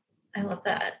 Yeah, I love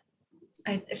that.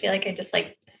 I feel like I just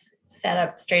like sat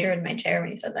up straighter in my chair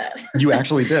when you said that. You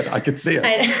actually did. I could see it.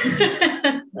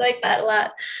 I like that a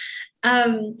lot.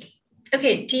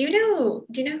 Okay, do you know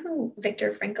who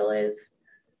Viktor Frankl is?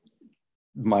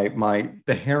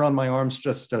 The hair on my arms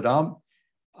just stood up.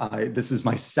 This is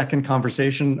my second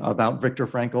conversation about Viktor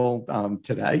Frankl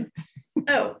today.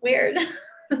 Oh, weird.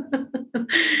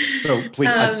 So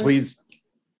please,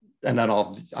 and then I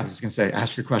was going to say,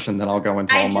 ask your question, then I'll go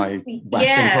into my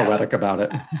waxing poetic about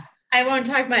it. I won't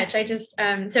talk much. I just,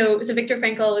 so Viktor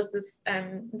Frankl was this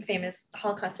famous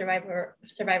Holocaust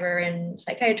survivor and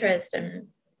psychiatrist, and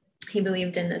he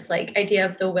believed in this like idea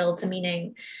of the will to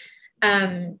meaning.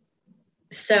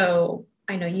 So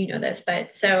I know you know this,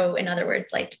 but so in other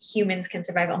words, like humans can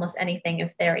survive almost anything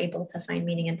if they're able to find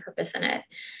meaning and purpose in it.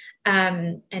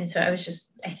 And so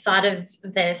I thought of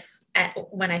this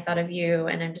when I thought of you,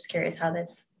 and I'm just curious how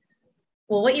this,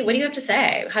 well, what do you have to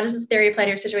say? How does this theory apply to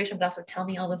your situation, but also tell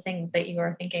me all the things that you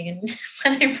are thinking and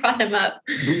when I brought him up?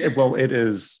 Well, it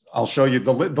is, I'll show you,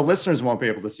 the listeners won't be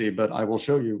able to see, but I will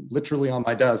show you literally on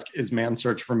my desk is Man's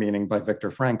Search for Meaning by Viktor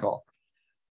Frankl.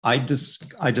 I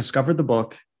discovered the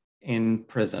book in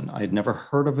prison. I had never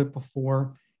heard of it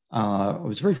before. I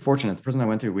was very fortunate. The prison I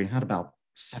went to, we had about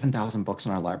 7,000 books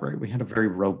in our library. We had a very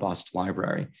robust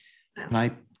library. Wow. And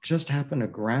I just happened to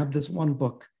grab this one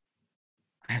book.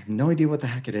 I have no idea what the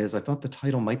heck it is. I thought the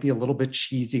title might be a little bit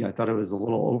cheesy. I thought it was a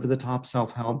little over the top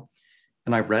self-help.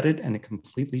 And I read it and it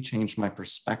completely changed my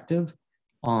perspective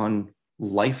on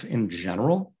life in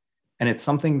general. And it's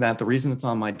something that the reason it's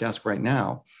on my desk right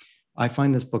now, I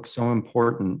find this book so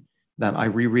important that I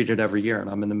reread it every year. And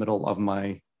I'm in the middle of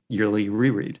my yearly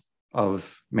reread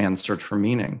of Man's Search for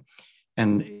Meaning.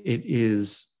 And it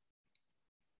is,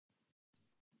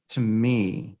 to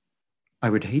me, I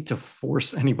would hate to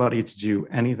force anybody to do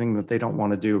anything that they don't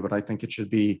want to do, but I think it should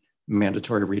be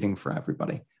mandatory reading for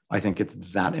everybody. I think it's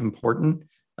that important.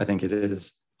 I think it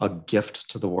is a gift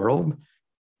to the world.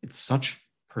 It's such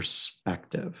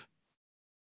perspective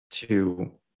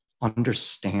to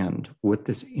understand what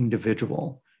this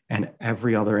individual and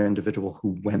every other individual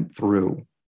who went through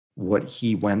what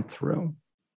he went through,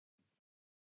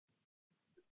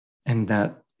 and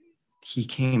that he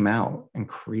came out and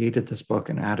created this book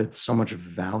and added so much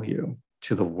value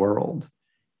to the world.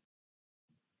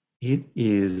 It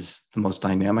is the most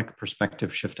dynamic,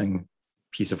 perspective shifting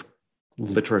piece of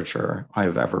literature I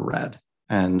have ever read.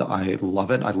 And I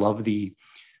love it. I love the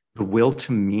will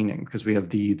to meaning, because we have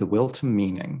the will to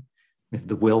meaning, we have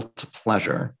the will to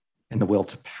pleasure, and the will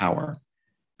to power.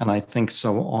 And I think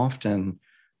so often,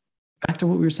 back to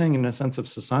what we were saying, in a sense of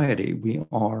society, we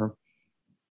are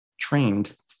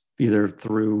trained either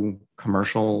through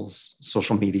commercials,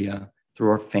 social media, through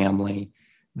our family,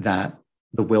 that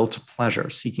the will to pleasure,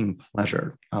 seeking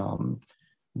pleasure,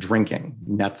 drinking,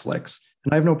 Netflix.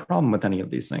 And I have no problem with any of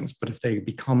these things, but if they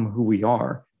become who we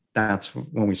are, that's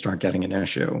when we start getting an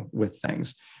issue with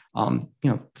things.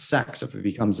 Sex, if it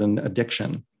becomes an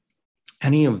addiction,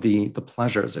 any of the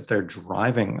pleasures, if they're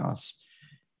driving us,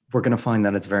 we're going to find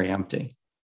that it's very empty.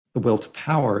 The will to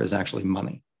power is actually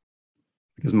money,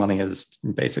 because money is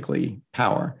basically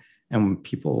power. And when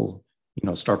people,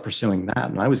 start pursuing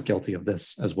that, and I was guilty of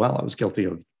this as well. I was guilty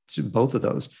of both of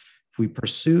those. If we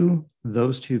pursue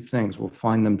those two things, we'll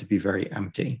find them to be very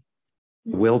empty.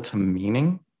 The will to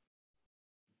meaning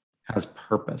has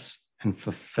purpose and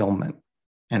fulfillment,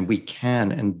 and we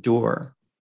can endure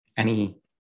any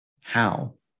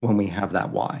how when we have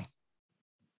that why.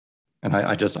 And I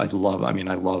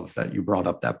love that you brought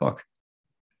up that book.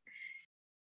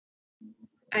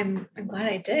 I'm glad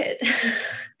I did.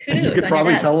 You could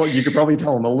probably tell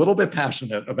I'm a little bit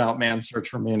passionate about Man's Search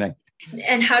for Meaning.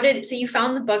 And so you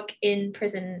found the book in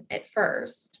prison at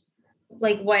first?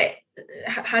 Like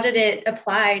how did it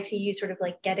apply to you sort of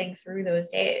like getting through those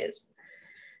days?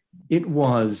 There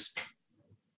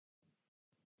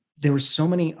were so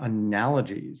many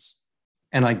analogies,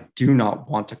 and I do not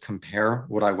want to compare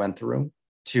what I went through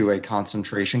to a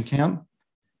concentration camp.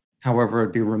 However,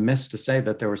 it'd be remiss to say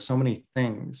that there were so many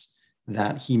things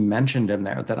that he mentioned in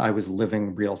there that I was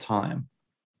living real time.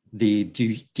 The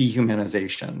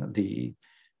dehumanization, the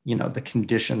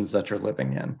conditions that you're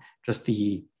living in, just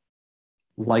the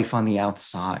life on the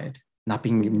outside,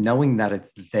 knowing that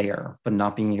it's there, but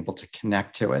not being able to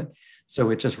connect to it.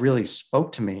 So it just really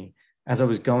spoke to me as I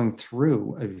was going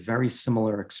through a very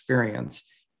similar experience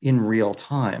in real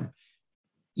time.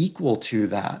 Equal to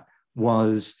that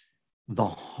was the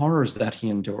horrors that he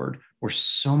endured were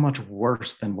so much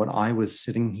worse than what I was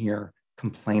sitting here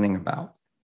complaining about,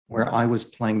 where I was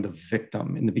playing the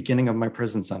victim. In the beginning of my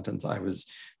prison sentence, I was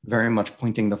very much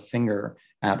pointing the finger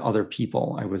at other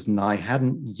people. I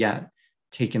hadn't yet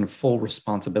taken full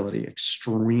responsibility,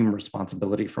 extreme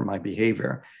responsibility for my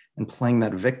behavior, and playing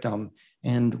that victim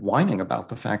and whining about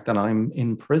the fact that I'm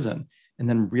in prison, and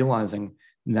then realizing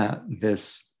that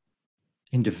this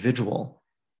individual,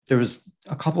 there was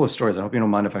a couple of stories. I hope you don't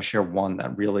mind if I share one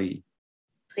that really,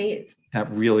 Please.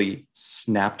 That really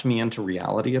snapped me into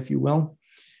reality, if you will.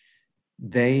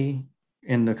 They,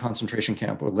 in the concentration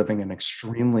camp, were living in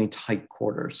extremely tight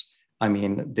quarters. I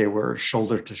mean, they were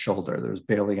shoulder to shoulder. There was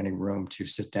barely any room to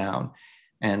sit down.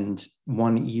 And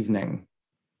one evening,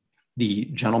 the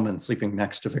gentleman sleeping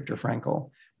next to Viktor Frankl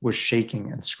was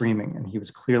shaking and screaming, and he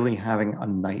was clearly having a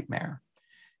nightmare.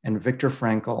 And Viktor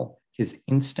Frankl, his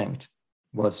instinct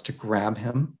was to grab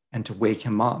him and to wake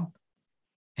him up.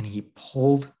 And he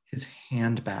pulled his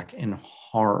hand back in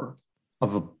horror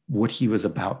of what he was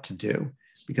about to do,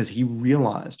 because he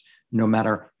realized no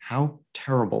matter how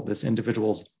terrible this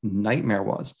individual's nightmare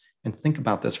was, and think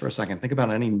about this for a second, think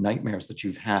about any nightmares that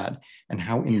you've had and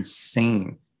how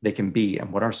insane they can be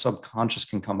and what our subconscious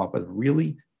can come up with.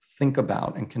 Really think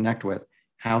about and connect with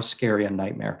how scary a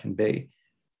nightmare can be.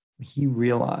 He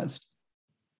realized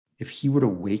if he were to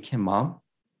wake him up,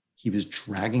 he was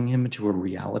dragging him into a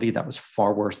reality that was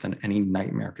far worse than any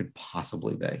nightmare could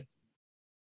possibly be.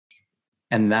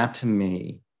 And that to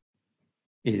me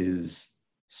is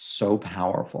so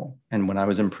powerful. And when I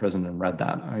was in prison and read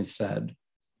that, I said,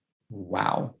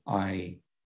 wow, I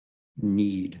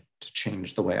need to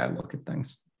change the way I look at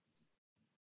things.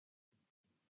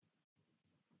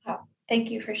 Wow. Thank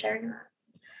you for sharing that.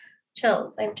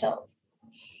 Chills. I have chills.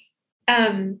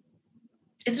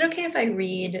 Is it okay if I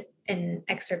read an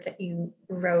excerpt that you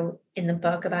wrote in the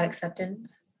book about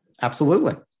acceptance?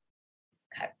 Absolutely.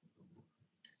 Okay.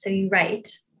 So you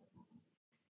write,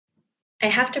 I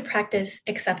have to practice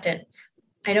acceptance.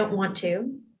 I don't want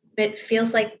to. It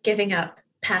feels like giving up,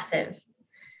 passive.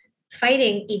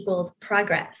 Fighting equals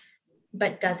progress.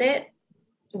 But does it?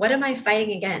 What am I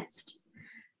fighting against?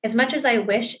 As much as I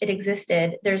wish it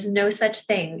existed, there's no such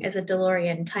thing as a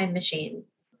DeLorean time machine.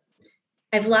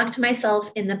 I've locked myself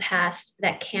in the past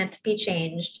that can't be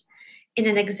changed, in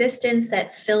an existence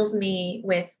that fills me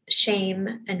with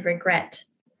shame and regret.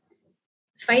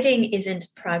 Fighting isn't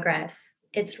progress.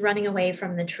 It's running away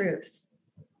from the truth.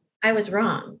 I was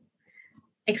wrong.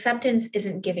 Acceptance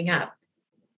isn't giving up,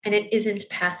 and it isn't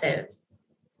passive.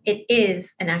 It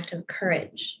is an act of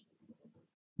courage.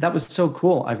 That was so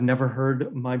cool. I've never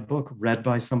heard my book read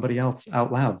by somebody else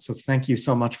out loud. So thank you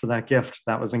so much for that gift.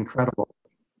 That was incredible.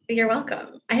 You're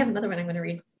welcome. I have another one I'm going to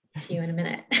read to you in a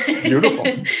minute. Beautiful.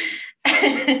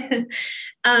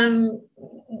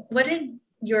 What did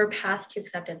your path to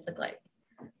acceptance look like?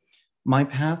 My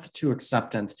path to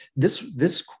acceptance, this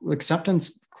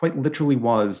acceptance quite literally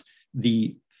was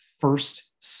the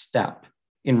first step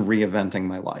in reinventing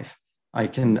my life. I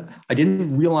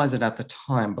didn't realize it at the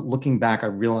time, but looking back, I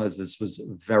realized this was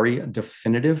a very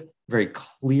definitive, very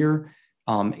clear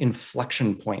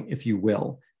inflection point, if you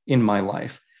will, in my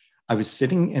life. I was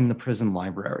sitting in the prison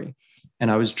library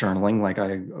and I was journaling like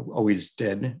I always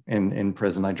did in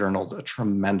prison. I journaled a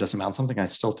tremendous amount, something I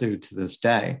still do to this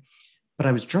day. But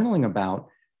I was journaling about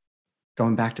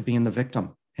going back to being the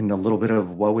victim and a little bit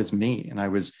of woe is me. And I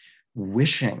was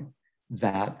wishing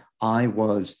that I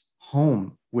was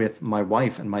home with my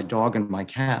wife and my dog and my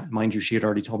cat. Mind you, she had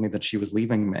already told me that she was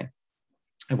leaving me.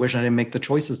 I wish I didn't make the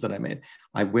choices that I made.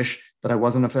 I wish that I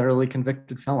wasn't a federally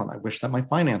convicted felon. I wish that my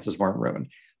finances weren't ruined.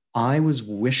 I was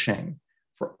wishing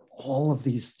for all of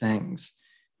these things.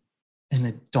 And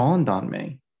it dawned on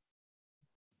me,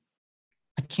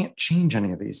 I can't change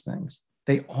any of these things.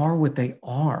 They are what they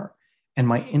are. And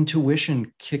my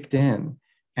intuition kicked in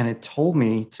and it told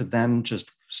me to then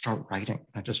just start writing.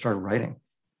 I just started writing.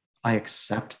 I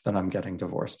accept that I'm getting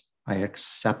divorced. I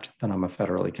accept that I'm a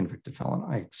federally convicted felon.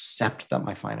 I accept that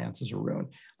my finances are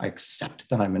ruined. I accept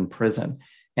that I'm in prison.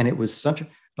 And it was such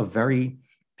a very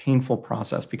painful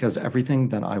process because everything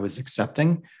that I was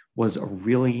accepting was a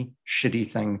really shitty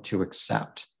thing to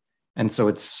accept. And so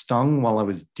it stung while I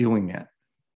was doing it.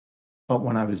 But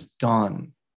when I was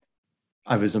done,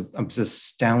 I was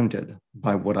astounded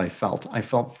by what I felt. I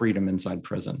felt freedom inside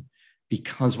prison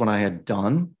because what I had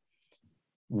done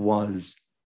was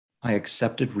I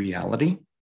accepted reality.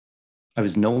 I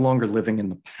was no longer living in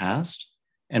the past.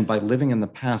 And by living in the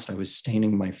past, I was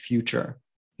staining my future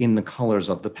in the colors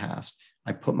of the past.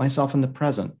 I put myself in the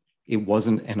present. It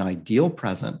wasn't an ideal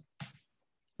present,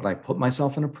 but I put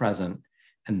myself in a present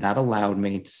And that allowed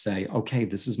me to say, okay,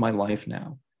 this is my life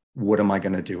now. What am I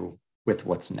going to do with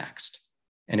what's next?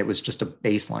 And it was just a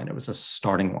baseline. It was a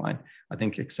starting line. I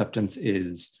think acceptance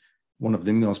is one of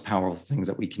the most powerful things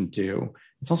that we can do.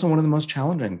 It's also one of the most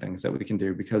challenging things that we can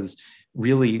do, because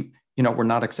really, we're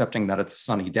not accepting that it's a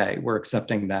sunny day. We're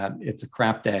accepting that it's a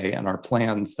crap day and our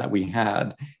plans that we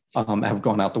had have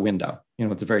gone out the window.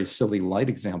 It's a very silly, light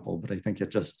example, but I think it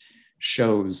just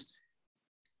shows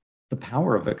the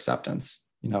power of acceptance,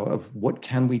 of what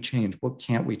can we change? What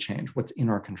can't we change? What's in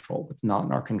our control? What's not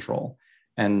in our control?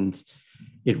 And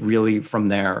it really, from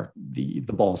there, the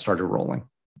ball started rolling.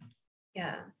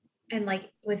 Yeah. And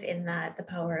like within that, the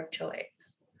power of choice.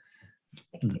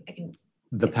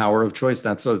 The power of choice.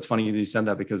 So it's funny that you said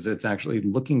that, because it's actually,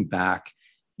 looking back,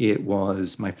 it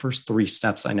was my first 3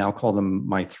 steps. I now call them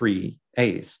my 3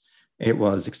 A's. It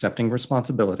was accepting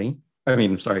reality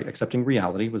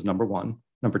was number 1.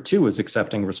 Number 2 was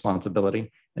accepting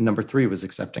responsibility. And number 3 was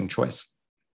accepting choice.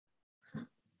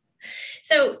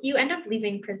 So you end up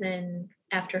leaving prison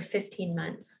after 15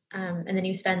 months. And then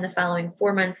you spend the following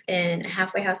 4 months in a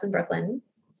halfway house in Brooklyn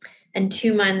and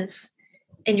 2 months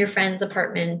in your friend's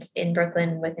apartment in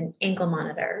Brooklyn with an ankle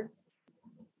monitor.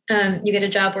 You get a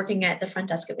job working at the front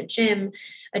desk of a gym,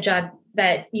 a job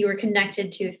that you were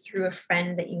connected to through a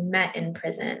friend that you met in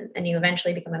prison, and you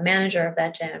eventually become a manager of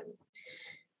that gym.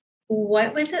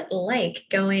 What was it like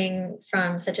going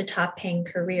from such a top-paying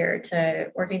career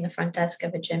to working the front desk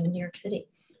of a gym in New York City?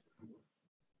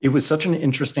 It was such an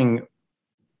interesting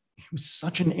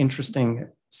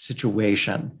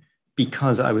situation,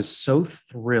 because I was so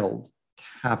thrilled to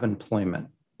have employment.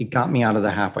 It got me out of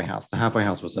the halfway house. The halfway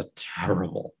house was a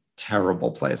terrible,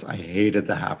 terrible place. I hated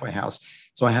the halfway house.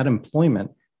 So I had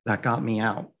employment that got me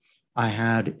out. I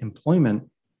had employment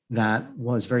that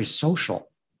was very social.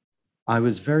 I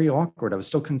was very awkward. I was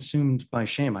still consumed by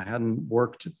shame. I hadn't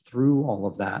worked through all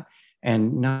of that.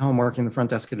 And now I'm working the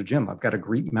front desk at a gym. I've got to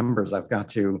greet members. I've got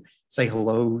to say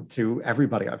hello to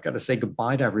everybody. I've got to say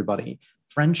goodbye to everybody.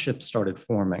 Friendships started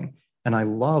forming. And I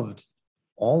loved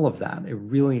all of that. It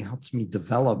really helped me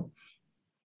develop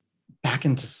back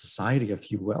into society,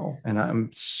 if you will. And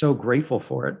I'm so grateful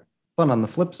for it. But on the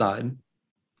flip side,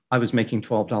 I was making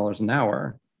 $12 an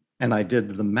hour, and I did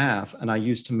the math, and I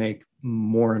used to make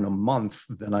more in a month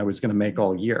than I was going to make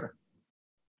all year.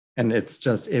 And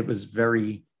it was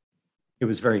very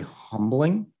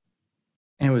humbling,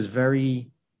 and it was very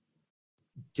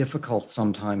difficult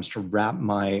sometimes to wrap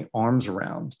my arms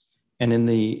around. And in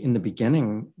the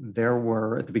beginning, at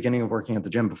the beginning of working at the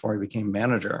gym before I became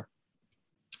manager,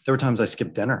 there were times I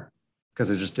skipped dinner because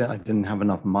I didn't have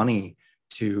enough money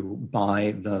to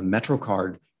buy the Metro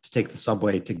card to take the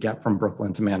subway to get from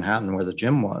Brooklyn to Manhattan, where the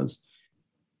gym was,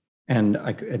 and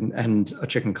a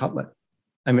chicken cutlet.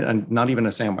 I mean, not even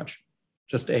a sandwich,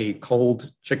 just a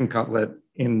cold chicken cutlet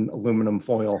in aluminum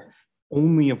foil.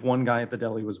 Only if one guy at the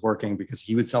deli was working, because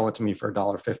he would sell it to me for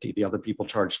 $1.50. The other people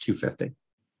charged $2.50.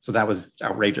 So that was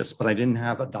outrageous, but I didn't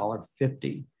have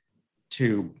 $1.50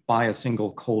 to buy a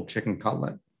single cold chicken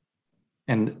cutlet.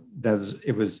 And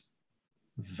it was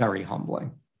very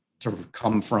humbling to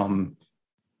come from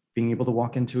being able to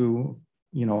walk into,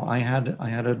 I had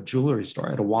a jewelry store,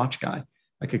 I had a watch guy.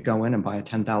 I could go in and buy a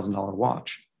 $10,000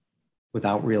 watch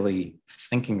without really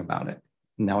thinking about it.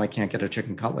 Now I can't get a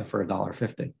chicken cutlet for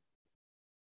 $1.50. It's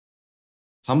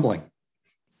humbling.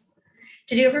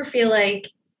 Did you ever feel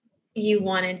like you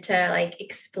wanted to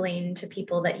explain to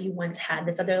people that you once had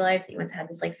this other life, that you once had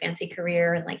this fancy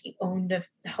career, and you owned a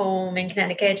home in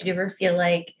Connecticut? Did you ever feel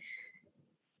like,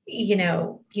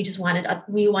 you just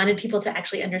wanted people to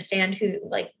actually understand who,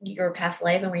 your past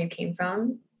life and where you came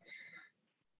from?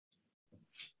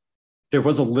 There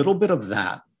was a little bit of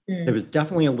that. There was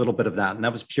definitely a little bit of that. And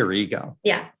that was pure ego.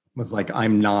 Yeah. It was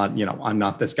I'm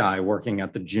not this guy working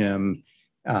at the gym.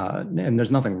 And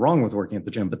there's nothing wrong with working at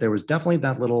the gym, but there was definitely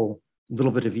that little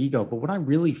bit of ego. But what I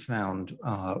really found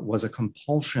was a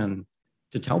compulsion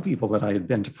to tell people that I had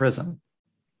been to prison.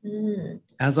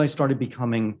 As I started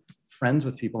becoming friends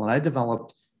with people, and I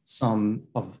developed some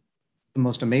of the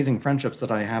most amazing friendships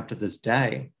that I have to this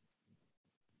day.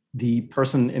 The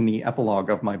person in the epilogue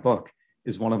of my book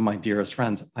is one of my dearest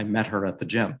friends. I met her at the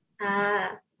gym.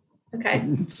 Okay.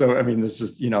 And so, I mean, it's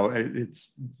just,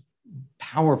 it's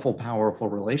powerful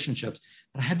relationships.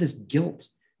 But I had this guilt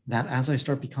that as I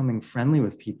start becoming friendly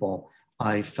with people,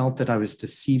 I felt that I was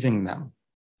deceiving them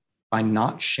by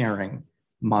not sharing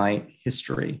my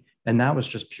history. And that was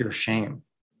just pure shame.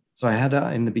 So I had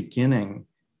in the beginning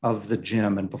of the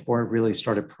gym, and before I really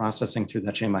started processing through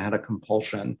that shame, I had a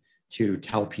compulsion to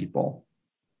tell people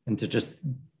and to just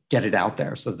get it out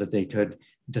there so that they could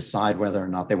decide whether or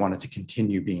not they wanted to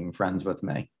continue being friends with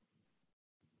me.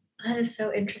 That is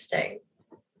so interesting.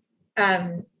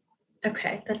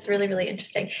 Okay, that's really, really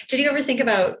interesting. Did you ever think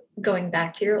about going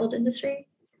back to your old industry?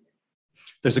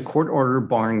 There's a court order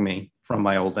barring me from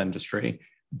my old industry,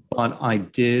 but I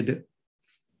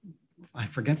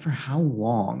forget for how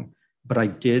long, but I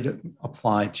did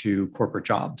apply to corporate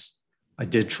jobs. I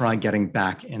did try getting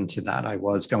back into that. I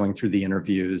was going through the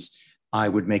interviews. I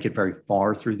would make it very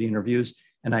far through the interviews.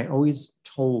 And I always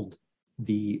told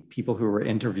the people who were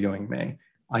interviewing me,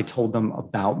 I told them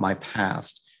about my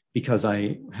past, because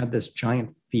I had this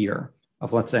giant fear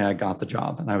of, let's say I got the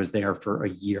job and I was there for a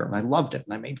year and I loved it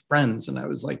and I made friends and I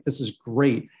was like, this is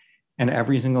great. And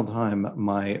every single time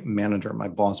my manager, my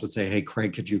boss would say, hey,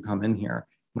 Craig, could you come in here?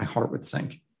 My heart would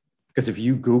sink, because if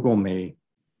you Google me,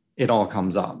 it all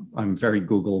comes up. I'm very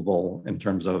Googleable in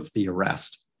terms of the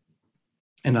arrest.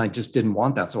 And I just didn't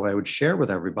want that. So I would share with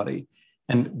everybody.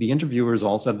 And the interviewers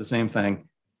all said the same thing.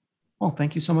 Well,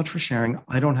 thank you so much for sharing.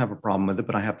 I don't have a problem with it,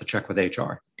 but I have to check with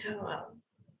HR. Oh, wow.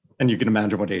 And you can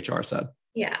imagine what HR said.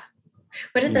 Yeah.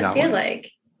 What did that feel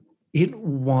like? It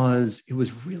was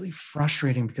really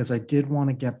frustrating, because I did want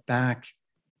to get back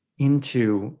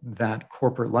into that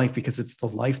corporate life, because it's the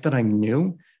life that I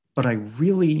knew, but I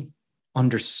really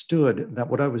understood that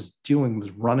what I was doing was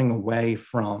running away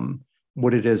from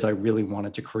what it is I really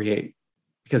wanted to create.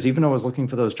 Because even though I was looking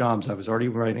for those jobs, I was already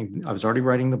writing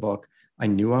the book. I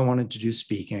knew I wanted to do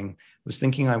speaking. I was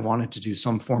thinking I wanted to do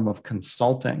some form of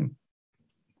consulting,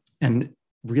 and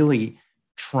really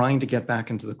trying to get back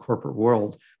into the corporate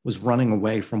world was running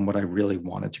away from what I really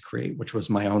wanted to create, which was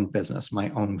my own business, my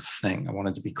own thing. I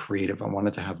wanted to be creative. I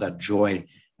wanted to have that joy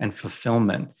and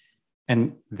fulfillment.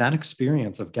 And that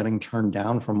experience of getting turned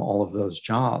down from all of those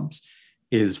jobs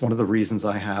is one of the reasons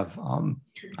I have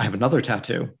another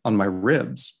tattoo on my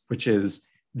ribs, which is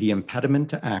the impediment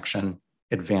to action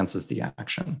advances the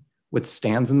action. What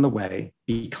stands in the way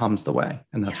becomes the way.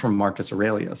 And that's from Marcus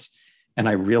Aurelius. And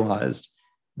I realized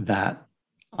that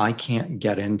I can't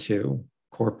get into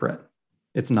corporate.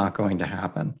 It's not going to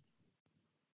happen.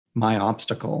 My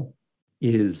obstacle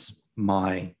is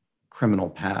my criminal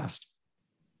past.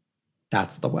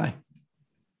 That's the way.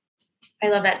 I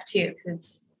love that too,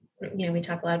 because it's, we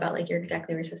talk a lot about like, you're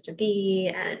exactly where you're supposed to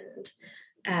be.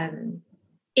 And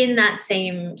in that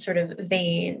same sort of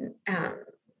vein,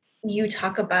 you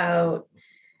talk about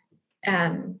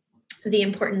the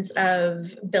importance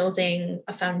of building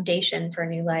a foundation for a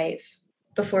new life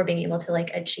before being able to like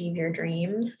achieve your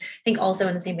dreams. I think also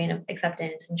in the same vein of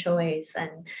acceptance and choice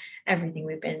and everything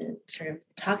we've been sort of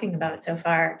talking about so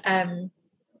far, and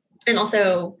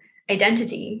also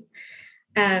identity.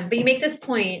 But you make this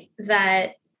point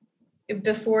that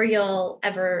before you'll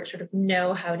ever sort of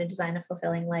know how to design a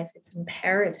fulfilling life, it's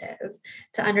imperative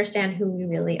to understand who we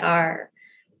really are.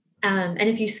 And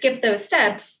if you skip those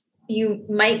steps, you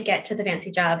might get to the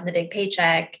fancy job and the big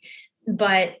paycheck,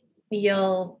 but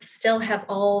you'll still have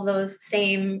all those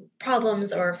same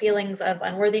problems or feelings of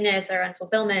unworthiness or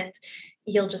unfulfillment.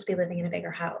 You'll just be living in a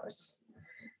bigger house,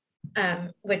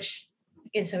 which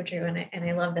is so true. And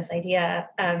I love this idea.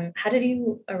 How did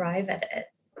you arrive at it?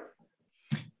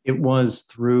 It was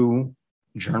through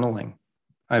journaling.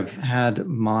 I've had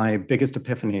my biggest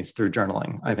epiphanies through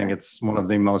journaling. I think it's one of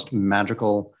the most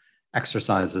magical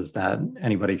exercises that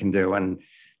anybody can do. And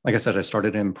like I said, I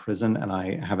started in prison and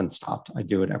I haven't stopped. I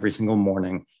do it every single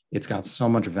morning. It's got so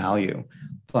much value.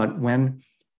 But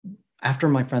after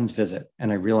my friend's visit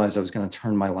and I realized I was going to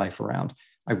turn my life around,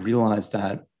 I realized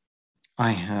that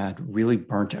I had really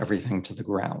burnt everything to the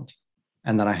ground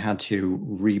and that I had to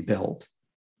rebuild.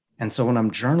 And so when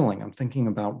I'm journaling, I'm thinking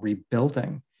about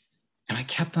rebuilding. And I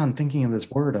kept on thinking of this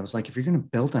word. I was like, if you're going to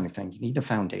build anything, you need a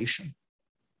foundation.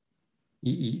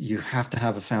 You have to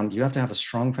have a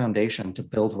strong foundation to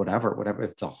build whatever, if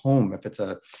it's a home, if it's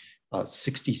a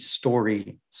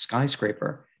 60-story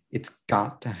skyscraper, it's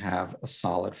got to have a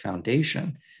solid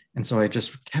foundation. And so I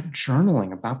just kept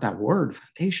journaling about that word,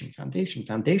 foundation.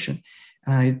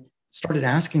 And I started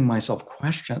asking myself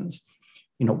questions.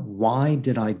 Why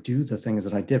did I do the things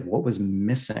that I did? What was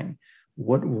missing?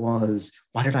 Why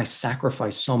did I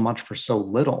sacrifice so much for so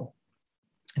little?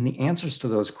 And the answers to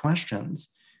those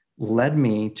questions led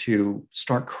me to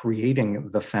start creating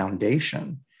the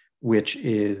foundation, which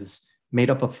is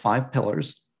made up of 5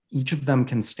 pillars. Each of them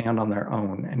can stand on their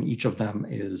own, and each of them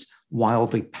is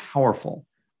wildly powerful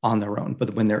on their own.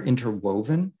 But when they're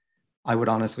interwoven, I would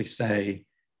honestly say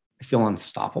I feel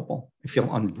unstoppable. I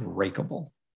feel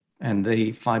unbreakable. And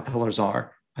the 5 pillars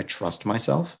are: I trust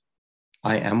myself,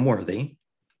 I am worthy,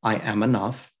 I am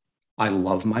enough, I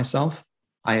love myself,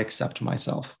 I accept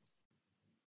myself.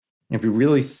 And if you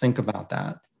really think about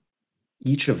that,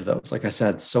 each of those, like I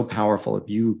said, so powerful. If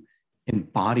you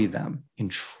embody them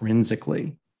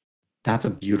intrinsically, that's a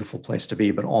beautiful place to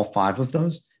be. But all 5 of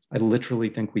those, I literally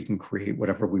think we can create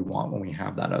whatever we want when we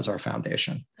have that as our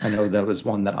foundation. I know that was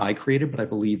one that I created, but I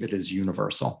believe it is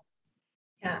universal.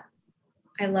 Yeah,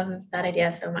 I love that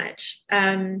idea so much.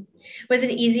 Was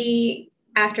it easy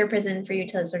after prison for you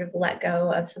to sort of let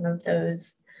go of some of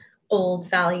those old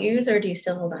values, or do you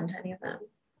still hold on to any of them?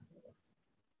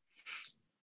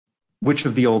 Which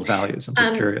of the old values? I'm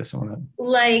just curious.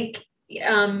 Like,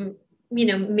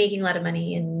 making a lot of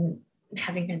money and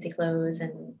having fancy clothes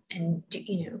and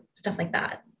stuff like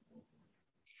that.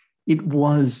 It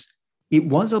was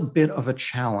a bit of a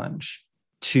challenge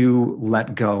to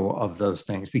let go of those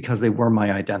things because they were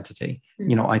my identity.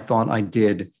 Mm-hmm. I thought I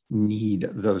did need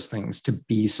those things to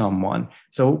be someone.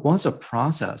 So it was a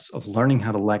process of learning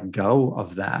how to let go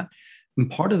of that. And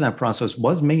part of that process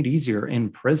was made easier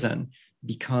in prison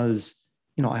because,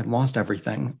 I lost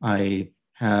everything. I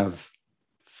have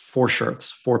 4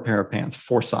 shirts, 4 pair of pants,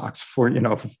 4 socks, 4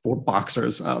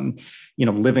 boxers,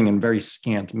 living in very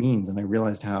scant means. And I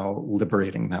realized how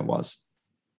liberating that was,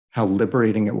 how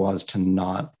liberating it was to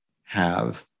not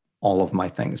have all of my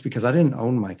things because I didn't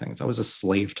own my things. I was a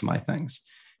slave to my things.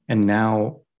 And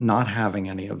now not having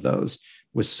any of those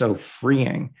was so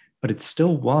freeing, but it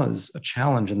still was a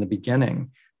challenge in the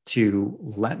beginning to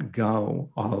let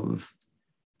go of,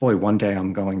 one day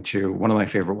I'm going to, one of my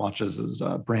favorite watches is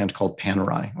a brand called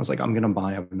Panerai. I was like, I'm going to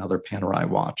buy another Panerai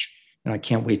watch. And I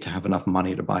can't wait to have enough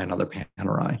money to buy another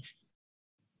Panerai.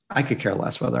 I could care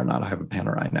less whether or not I have a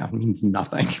Panerai now. It means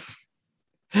nothing.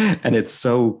 And it's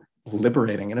so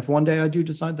liberating. And if one day I do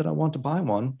decide that I want to buy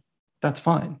one, that's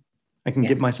fine. I can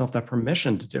give myself that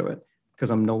permission to do it because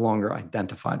I'm no longer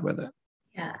identified with it.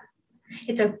 Yeah.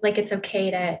 It's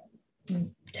okay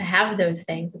to have those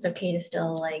things. It's okay to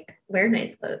still wear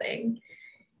nice clothing.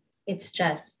 It's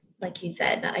just, like you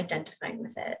said, not identifying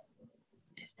with it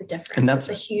is the difference. And that's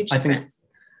a huge difference.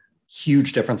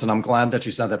 Huge difference. And I'm glad that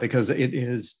you said that because it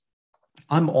is,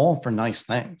 I'm all for nice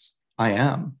things. I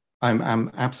am.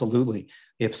 I'm absolutely.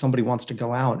 If somebody wants to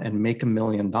go out and make $1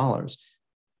 million,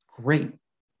 great,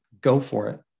 go for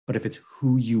it. But if it's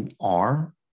who you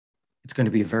are, it's going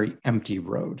to be a very empty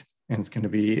road. And it's going to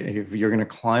be, you're going to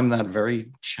climb that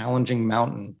very challenging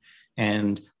mountain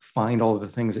and find all of the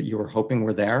things that you were hoping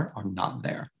were there are not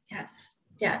there. Yes.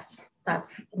 Yes. That's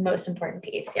the most important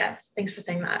piece. Yes. Thanks for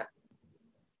saying that.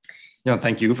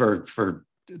 Thank you for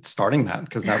starting that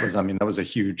because that was a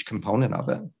huge component of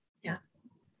it. Yeah.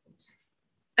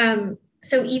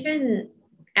 So even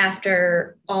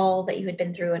after all that you had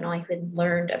been through and all you had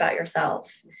learned about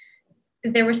yourself,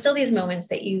 there were still these moments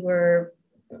that you were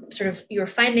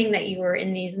finding that you were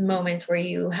in these moments where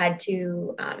you had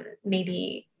to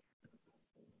maybe,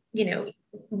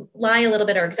 lie a little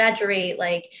bit or exaggerate,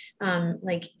 like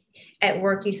at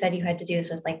work, you said you had to do this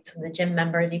with some of the gym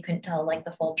members. You couldn't tell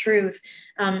the full truth.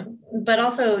 But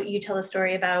also you tell a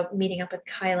story about meeting up with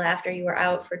Kyla after you were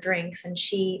out for drinks and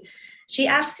she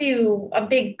asks you a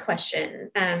big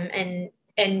question and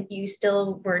you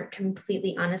still weren't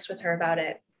completely honest with her about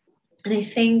it. And I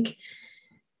think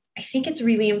it's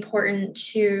really important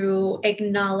to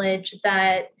acknowledge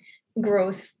that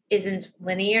growth isn't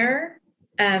linear.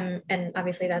 And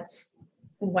obviously that's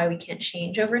why we can't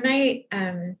change overnight.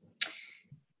 How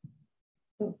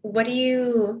do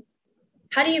you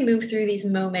move through these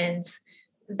moments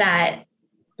that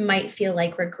might feel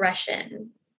like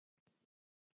regression?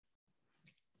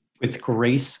 With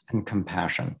grace and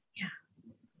compassion. Yeah.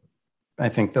 I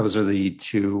think those are the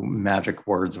 2 magic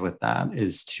words with that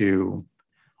is to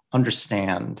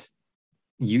understand,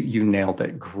 you nailed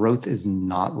it. Growth is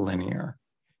not linear.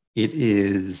 It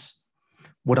is,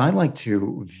 what I like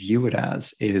to view it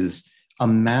as is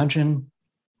imagine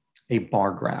a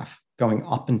bar graph going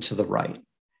up and to the right.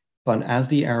 But as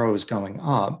the arrow is going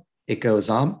up, it goes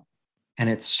up and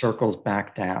it circles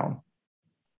back down.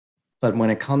 But when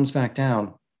it comes back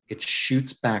down, it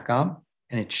shoots back up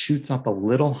and it shoots up a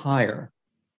little higher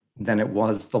than it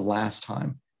was the last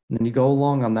time. And then you go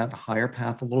along on that higher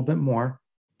path a little bit more,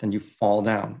 then you fall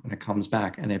down and it comes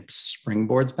back and it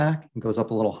springboards back and goes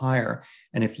up a little higher.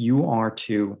 And if you are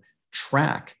to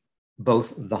track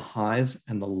both the highs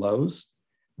and the lows,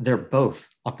 they're both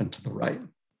up and to the right.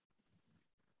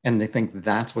 And they think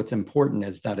that's what's important,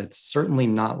 is that it's certainly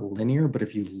not linear, but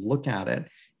if you look at it,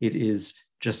 it is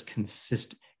just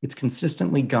consistent. It's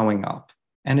consistently going up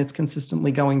and it's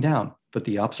consistently going down, but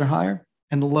the ups are higher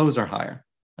and the lows are higher.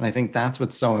 And I think that's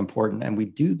what's so important. And we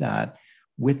do that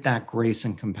with that grace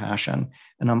and compassion.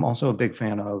 And I'm also a big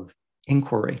fan of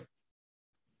inquiry.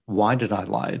 Why did I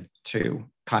lie? to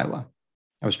Kyla.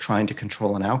 I was trying to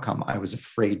control an outcome. I was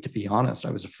afraid to be honest.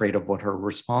 I was afraid of what her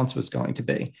response was going to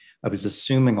be. I was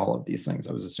assuming all of these things.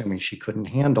 I was assuming she couldn't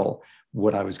handle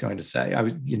what I was going to say.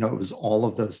 It was all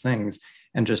of those things.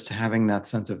 And just having that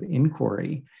sense of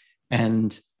inquiry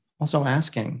and also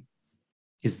asking,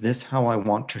 is this how I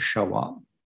want to show up?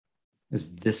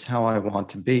 Is this how I want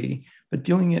to be? But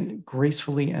doing it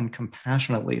gracefully and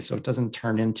compassionately so it doesn't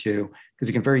turn into, because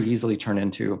it can very easily turn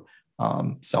into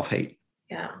self-hate.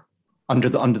 Yeah. Under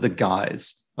the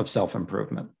guise of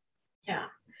self-improvement. Yeah.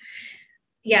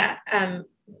 Yeah.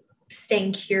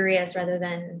 Staying curious rather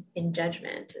than in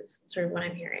judgment is sort of what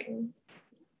I'm hearing.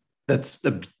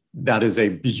 That is a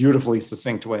beautifully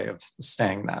succinct way of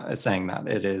saying that.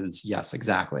 It is, yes,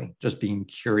 exactly. Just being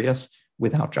curious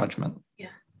without judgment. Yeah.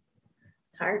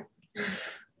 It's hard.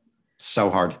 So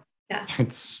hard. Yeah.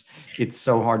 It's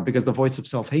so hard because the voice of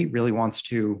self-hate really wants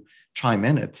to chime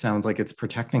in. It sounds like it's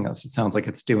protecting us. It sounds like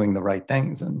it's doing the right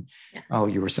things. And oh,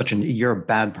 you're a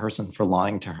bad person for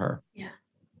lying to her. Yeah.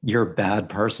 You're a bad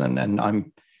person.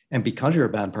 And because you're a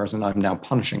bad person, I'm now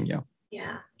punishing you.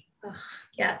 Yeah. Oh,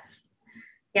 yes.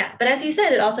 Yeah. But as you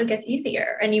said, it also gets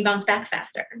easier and you bounce back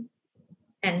faster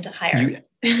and higher.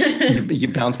 You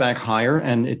bounce back higher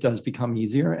and it does become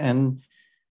easier. And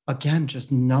again,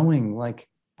 just knowing like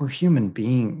we're human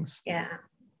beings. Yeah.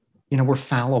 We're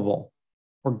fallible.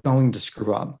 We're going to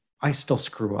screw up. I still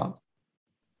screw up.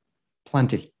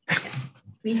 Plenty. Yeah,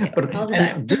 me too. But all the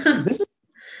time. This is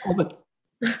all the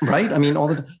right. I mean, all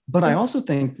the. But I also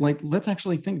think, like, let's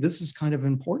actually think this is kind of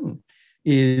important.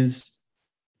 Is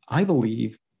I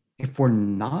believe if we're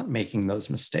not making those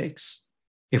mistakes,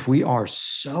 if we are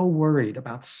so worried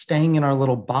about staying in our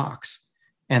little box,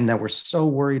 and that we're so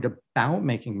worried about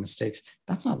making mistakes,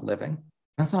 that's not living.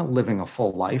 That's not living a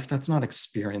full life. That's not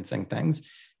experiencing things.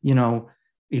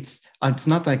 It's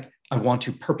not like I want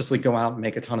to purposely go out and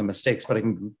make a ton of mistakes, but I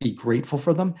can be grateful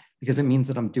for them because it means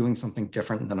that I'm doing something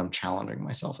different and that I'm challenging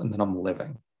myself and that I'm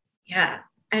living. Yeah.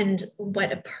 And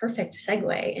what a perfect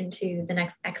segue into the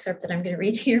next excerpt that I'm going to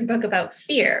read to your book about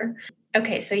fear.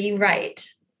 Okay. So you write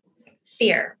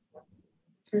fear.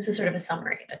 This is sort of a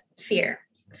summary, but fear.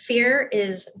 Fear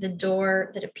is the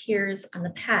door that appears on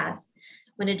the path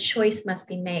when a choice must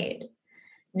be made.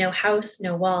 No house,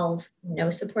 no walls, no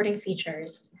supporting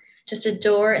features, just a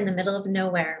door in the middle of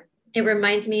nowhere. It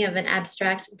reminds me of an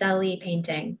abstract Dali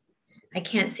painting. I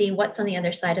can't see what's on the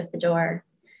other side of the door.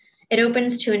 It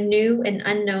opens to a new and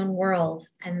unknown world,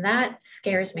 and that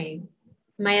scares me.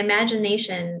 My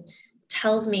imagination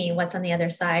tells me what's on the other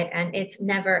side, and it's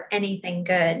never anything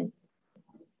good.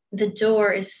 The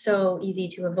door is so easy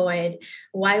to avoid.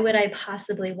 Why would I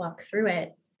possibly walk through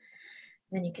it?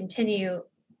 And then you continue.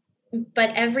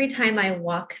 But every time I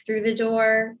walk through the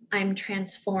door, I'm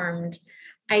transformed.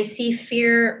 I see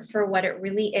fear for what it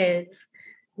really is,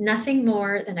 nothing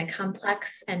more than a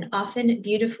complex and often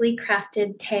beautifully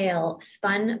crafted tale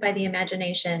spun by the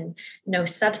imagination, no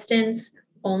substance,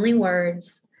 only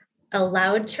words.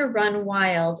 Allowed to run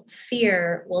wild,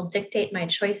 fear will dictate my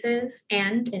choices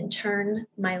and, in turn,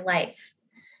 my life.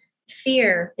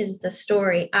 Fear is the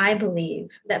story I believe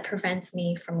that prevents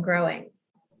me from growing.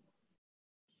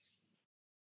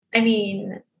 I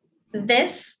mean,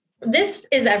 this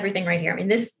is everything right here. I mean,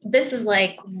 this is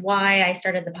like why I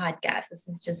started the podcast. This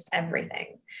is just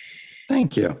everything.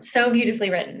 Thank you. So beautifully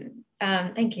written.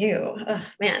 Thank you. Oh,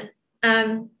 man.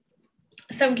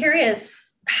 So I'm curious,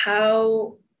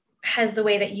 how has the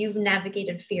way that you've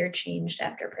navigated fear changed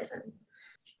after prison?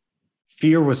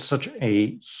 Fear was such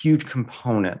a huge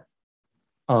component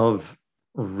of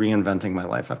reinventing my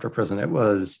life after prison.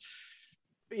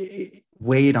 It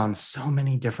weighed on so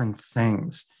many different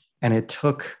things, and it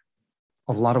took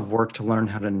a lot of work to learn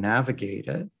how to navigate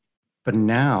it. But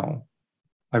now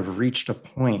I've reached a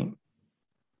point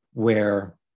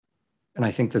where, and I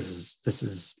think this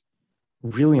is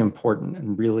really important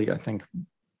and really,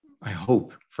 I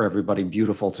hope for everybody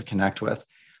beautiful to connect with.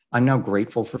 I'm now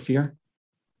grateful for fear.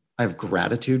 I have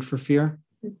gratitude for fear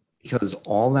because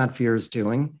all that fear is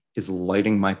doing is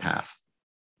lighting my path.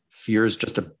 Fear is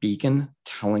just a beacon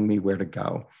telling me where to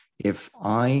go. If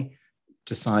I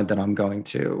decide that I'm going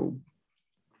to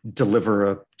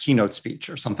deliver a keynote speech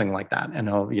or something like that, and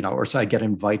or so I get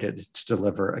invited to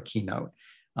deliver a keynote.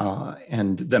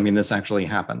 And I mean, this actually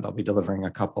happened. I'll be delivering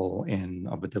one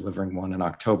in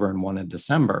October and one in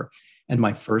December. And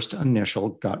my first initial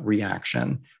gut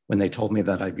reaction when they told me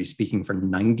that I'd be speaking for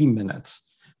 90 minutes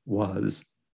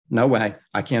was, no way,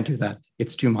 I can't do that.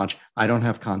 It's too much. I don't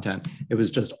have content. It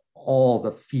was just all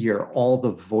the fear, all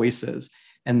the voices.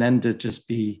 And then to just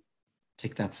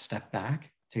take that step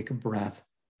back, take a breath,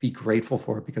 be grateful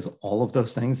for it, because all of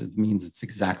those things, it means it's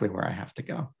exactly where I have to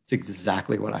go. It's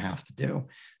exactly what I have to do.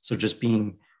 So just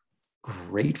being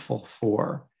grateful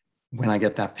for when I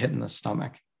get that pit in the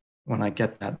stomach, when I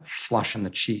get that flush in the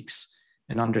cheeks,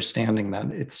 and understanding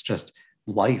that it's just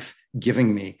life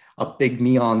giving me a big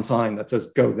neon sign that says,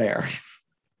 go there.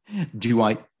 Do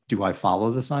I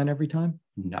follow the sign every time?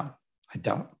 No, I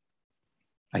don't.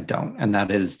 And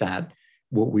that is that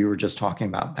what we were just talking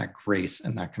about, that grace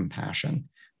and that compassion,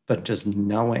 but just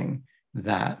knowing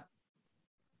that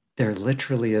there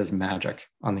literally is magic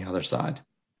on the other side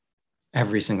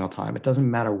every single time. It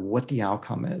doesn't matter what the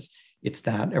outcome is. It's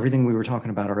that everything we were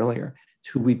talking about earlier, it's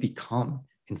who we become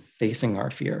in facing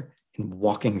our fear and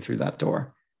walking through that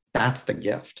door. That's the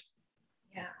gift.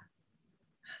 Yeah.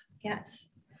 Yes.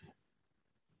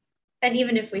 And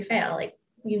even if we fail, like,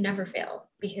 you never fail,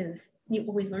 because you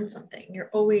always learn something. You're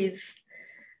always,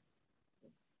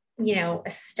 a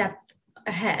step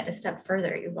ahead, a step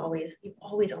further. You've always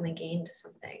only gained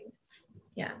something.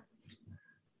 Yeah.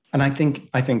 And I think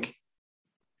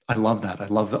I love that. I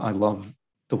love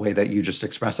the way that you just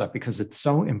express that, because it's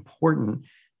so important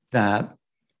that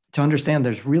to understand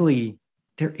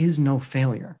there is no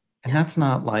failure. And that's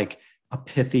not like a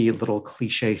pithy little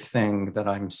cliche thing that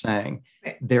I'm saying.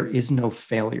 Right. There is no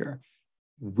failure.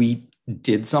 We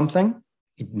did something.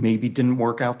 It maybe didn't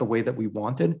work out the way that we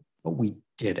wanted, but we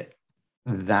did it.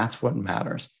 That's what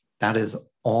matters. That is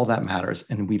all that matters.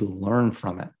 And we learn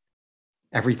from it.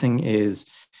 Everything is,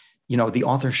 the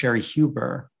author Sherry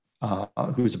Huber,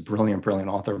 who's a brilliant, brilliant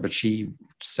author, but she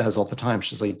says all the time,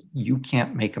 she's like, you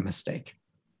can't make a mistake.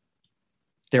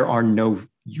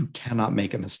 You cannot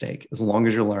make a mistake. As long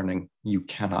as you're learning, you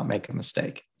cannot make a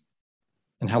mistake.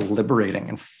 And how liberating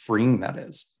and freeing that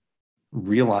is.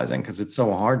 Realizing, because it's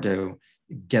so hard to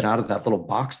get out of that little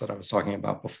box that I was talking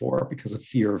about before because of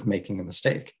fear of making a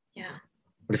mistake. Yeah.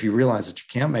 But if you realize that you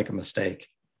can't make a mistake,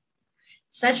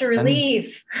 such a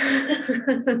relief.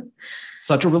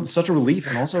 Such a relief,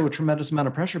 and also a tremendous amount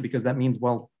of pressure, because that means,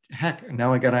 well, heck,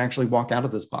 now I got to actually walk out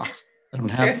of this box. I don't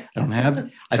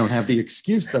have the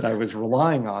excuse that I was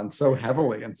relying on so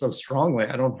heavily and so strongly.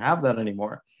 I don't have that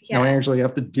anymore. Yeah. Now I actually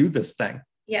have to do this thing.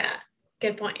 Yeah,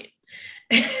 good point.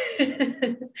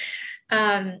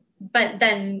 But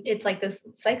then it's like this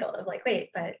cycle of like, wait,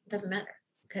 but it doesn't matter,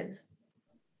 because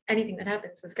anything that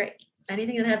happens is great.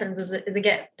 Anything that happens is a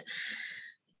gift.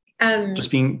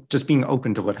 Just being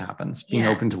open to what happens, being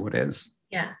open to what is.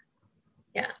 Yeah.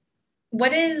 Yeah.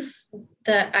 What is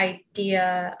the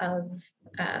idea of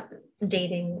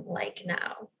dating like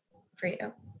now for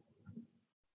you?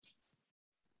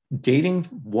 Dating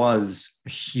was a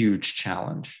huge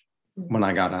challenge when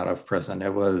I got out of prison.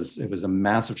 It was a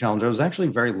massive challenge. I was actually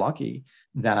very lucky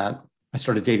that I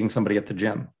started dating somebody at the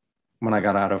gym when I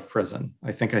got out of prison.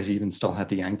 I think I even still had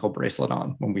the ankle bracelet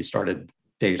on when we started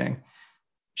dating.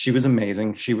 She was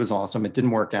amazing. She was awesome. It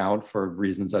didn't work out for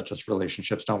reasons that just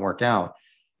relationships don't work out.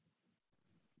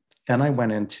 Then I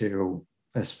went into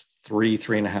this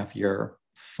 3.5 year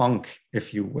funk,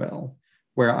 if you will,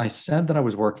 where I said that I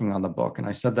was working on the book, and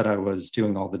I said that I was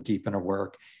doing all the deep inner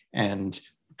work and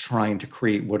trying to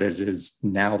create what it is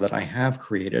now that I have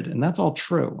created. And that's all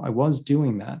true. I was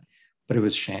doing that, but it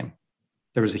was shame.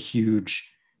 There was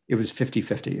it was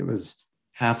 50-50. It was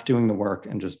half doing the work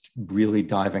and just really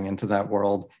diving into that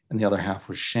world. And the other half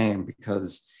was shame,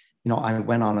 because, I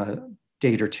went on a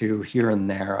date or two here and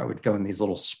there. I would go in these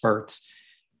little spurts,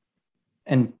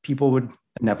 and people would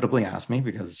inevitably ask me,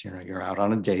 because, you're out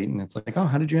on a date and it's like, oh,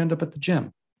 how did you end up at the gym?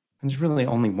 And there's really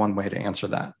only one way to answer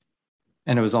that.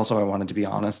 And it was also, I wanted to be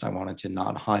honest. I wanted to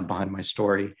not hide behind my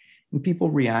story, and people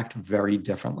react very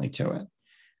differently to it.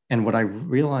 And what I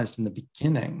realized in the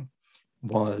beginning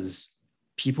was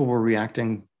people were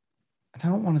reacting, and I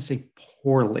don't want to say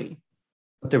poorly,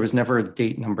 but there was never a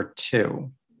date number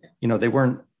 2. They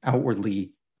weren't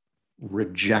outwardly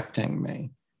rejecting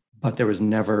me, but there was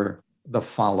never the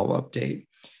follow-up date.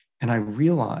 And I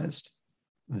realized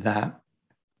that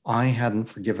I hadn't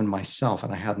forgiven myself,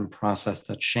 and I hadn't processed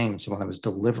that shame. So when I was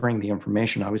delivering the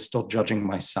information, I was still judging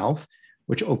myself,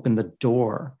 which opened the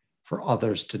door for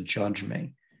others to judge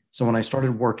me. So when I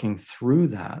started working through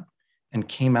that and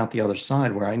came out the other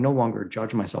side, where I no longer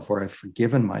judge myself, where I've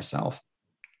forgiven myself,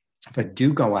 if I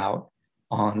do go out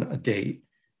on a date,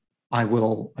 I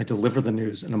deliver the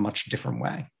news in a much different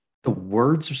way. The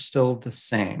words are still the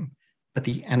same, but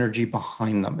the energy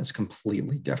behind them is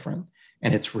completely different,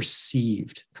 and it's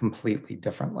received completely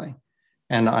differently.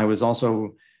 And I was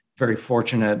also very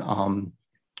fortunate.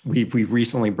 We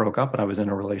recently broke up, and I was in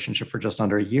a relationship for just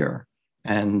under a year.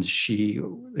 And she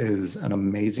is an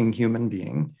amazing human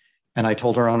being. And I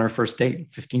told her on our first date,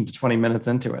 15 to 20 minutes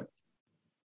into it.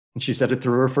 And she said it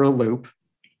threw her for a loop,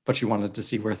 but she wanted to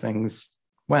see where things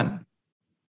went.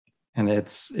 And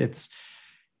it's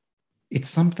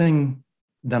something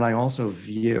that I also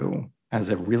view as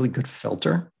a really good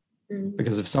filter,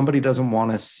 because if somebody doesn't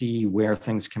want to see where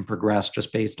things can progress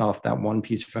just based off that one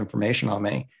piece of information on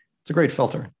me, it's a great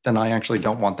filter. Then I actually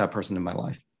don't want that person in my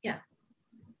life. Yeah.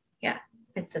 Yeah.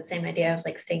 It's that same idea of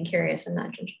like staying curious and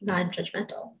not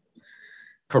non-judgmental.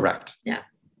 Correct. Yeah.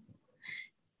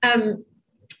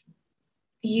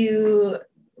 You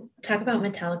talk about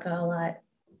Metallica a lot.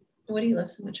 What do you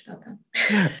love so much about them?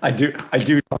 I do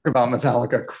talk about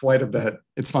Metallica quite a bit.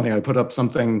 It's funny. I put up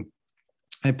something.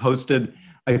 I posted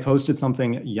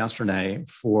something yesterday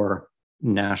for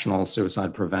National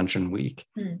Suicide Prevention Week,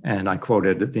 and I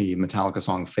quoted the Metallica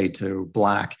song "Fade to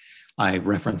Black." I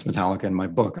reference Metallica in my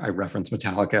book. I reference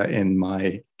Metallica in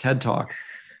my TED Talk.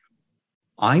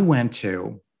 I went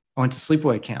to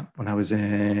sleepaway camp when I was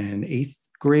in 8th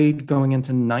grade, going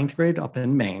into 9th grade up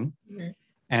in Maine,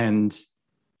 and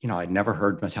I'd never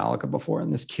heard Metallica before.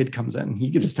 And this kid comes in,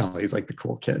 you could just tell he's like the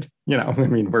cool kid. I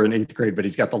mean, we're in 8th grade, but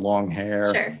he's got the long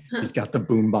hair. Sure. He's got the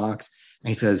boom box. And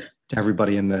he says to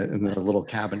everybody in the little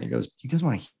cabin, he goes, "Do you guys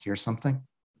want to hear something?"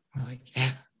 We're like,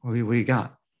 "Yeah, what do you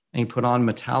got?" And he put on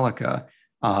Metallica,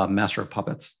 Master of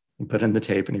Puppets. He put in the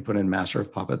tape and he put in Master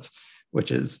of Puppets,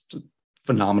 which is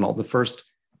phenomenal. The first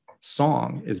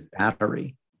song is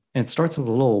Battery. And it starts with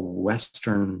a little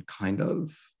Western kind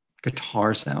of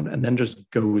guitar sound, and then just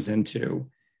goes into,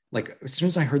 like, as soon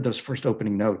as I heard those first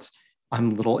opening notes,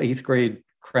 I'm little 8th grade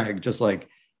Craig, just like,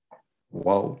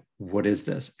 whoa, what is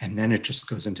this? And then it just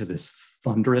goes into this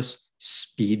thunderous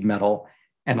speed metal.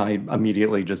 And I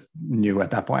immediately just knew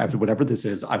at that point, whatever this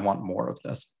is, I want more of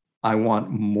this. I want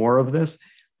more of this.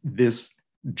 This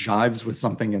jives with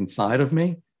something inside of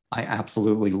me. I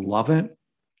absolutely love it.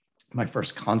 My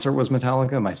first concert was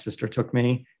Metallica. My sister took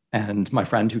me, and my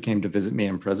friend who came to visit me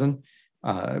in prison.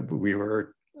 We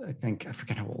were, I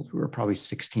forget how old, we were probably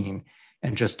 16.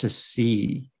 And just to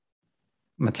see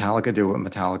Metallica do what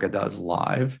Metallica does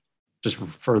live just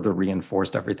further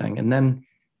reinforced everything. And then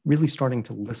really starting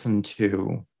to listening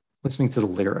to the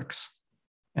lyrics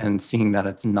and seeing that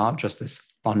it's not just this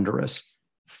thunderous,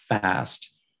 fast,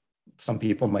 some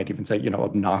people might even say,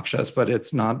 obnoxious, but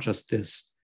it's not just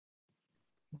this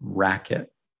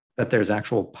racket, that there's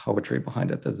actual poetry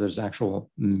behind it, that there's actual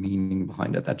meaning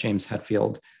behind it, that James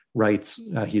Hetfield writes,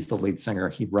 he's the lead singer,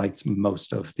 he writes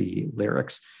most of the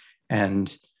lyrics,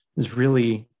 and is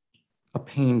really a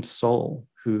pained soul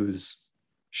who's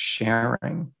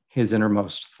sharing his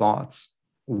innermost thoughts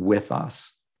with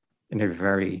us in a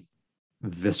very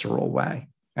visceral way.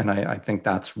 And I think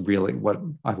that's really what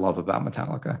I love about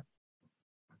Metallica.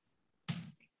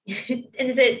 And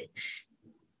is it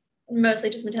mostly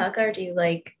just Metallica, or do you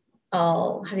like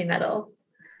all heavy metal?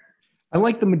 I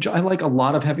like a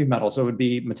lot of heavy metal. So it would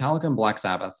be Metallica and Black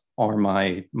Sabbath are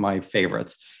my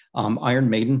favorites. Iron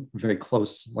Maiden, very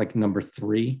close, like number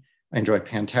 3. I enjoy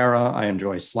Pantera. I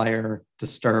enjoy Slayer,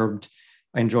 Disturbed.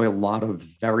 I enjoy a lot of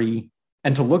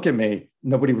and to look at me,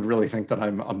 nobody would really think that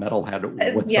I'm a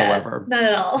metalhead whatsoever. Yeah, not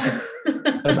at all.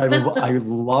 I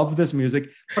love this music,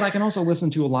 but I can also listen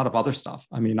to a lot of other stuff.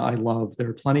 I mean, there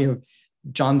are plenty of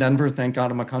John Denver, Thank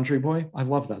God I'm a Country Boy. I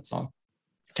love that song.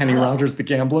 Kenny Rogers, The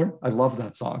Gambler. I love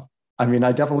that song. I mean,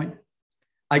 I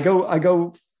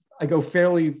go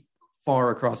fairly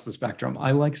far across the spectrum.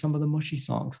 I like some of the mushy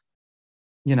songs.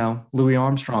 Louis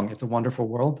Armstrong, It's a Wonderful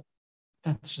World.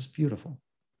 That's just beautiful.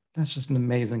 That's just an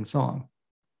amazing song.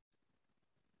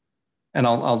 And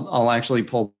I'll actually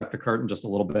pull back the curtain just a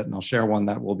little bit, and I'll share one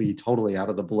that will be totally out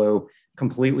of the blue,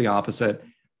 completely opposite.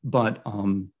 But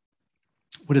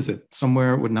what is it?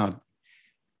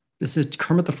 This is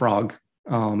Kermit the Frog.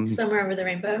 Somewhere Over the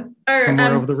Rainbow. Or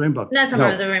Somewhere Over the Rainbow. Not Somewhere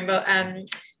Over the Rainbow.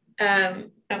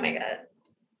 Oh my God.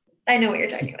 I know what you're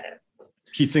talking about.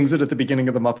 He sings it at the beginning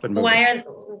of the Muppet movie.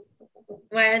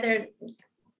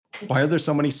 Why are there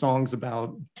so many songs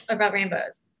about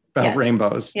rainbows? About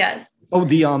rainbows. Yes. Oh,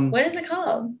 what is it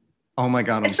called? Oh my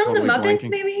God. It's from the Muppets,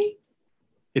 maybe?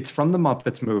 It's from the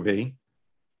Muppets movie.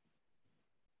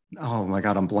 Oh my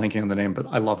God, I'm blanking on the name, but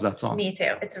I love that song. Me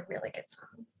too. It's a really good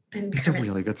song. And it's a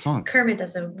really good song. Kermit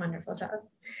does a wonderful job.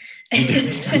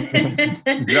 He's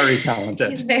very talented.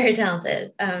 He's very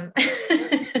talented.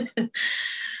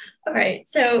 All right.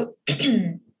 So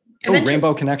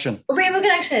Rainbow Connection. Rainbow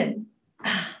Connection.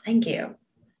 Oh, thank you.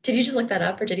 Did you just look that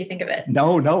up, or did you think of it?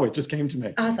 No, it just came to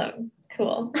me. Awesome.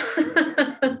 Cool.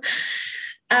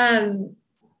 All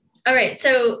right.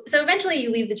 So eventually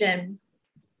you leave the gym,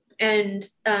 and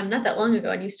not that long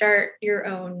ago, and you start your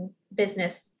own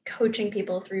business coaching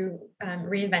people through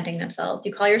reinventing themselves.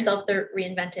 You call yourself a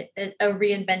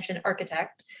reinvention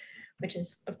architect, which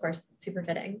is, of course, super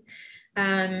fitting.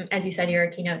 As you said, you're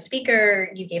a keynote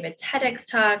speaker. You gave a TEDx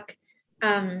talk.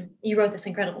 You wrote this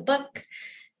incredible book.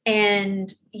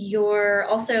 And you're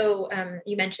also,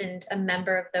 you mentioned a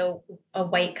member of a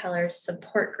white collar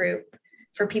support group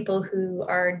for people who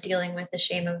are dealing with the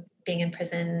shame of being in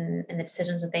prison and the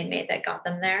decisions that they made that got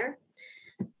them there.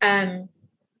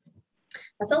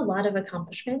 That's a lot of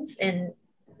accomplishments in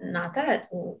not that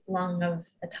long of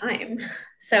a time.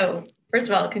 So first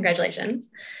of all, congratulations.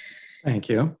 Thank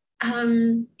you.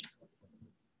 I've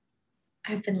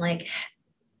been like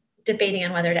debating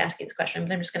on whether to ask you this question,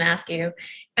 but I'm just going to ask you,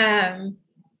 are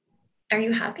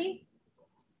you happy?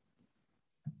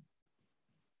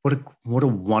 What a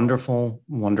wonderful,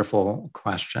 wonderful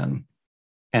question.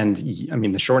 And I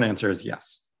mean, the short answer is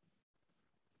yes.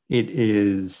 It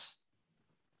is.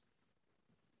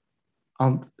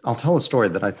 I'll tell a story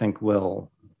that I think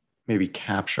will maybe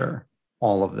capture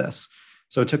all of this.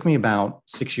 So it took me about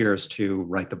 6 years to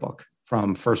write the book,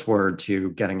 from first word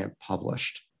to getting it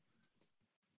published.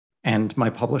 And my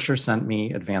publisher sent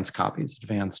me advanced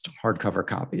hardcover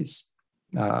copies,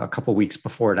 a couple of weeks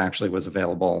before it actually was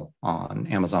available on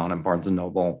Amazon and Barnes &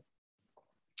 Noble.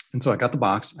 And so I got the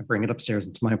box, I bring it upstairs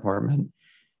into my apartment.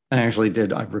 I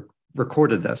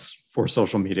recorded this for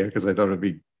social media because I thought it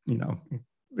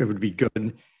would be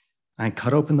good. I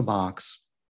cut open the box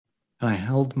and I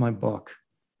held my book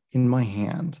in my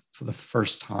hand for the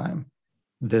first time.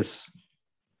 This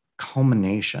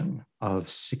culmination of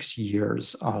 6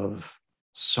 years of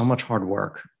so much hard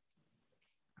work.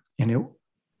 And it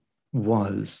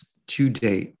was, to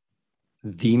date,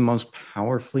 the most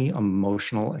powerfully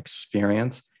emotional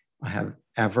experience I have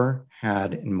ever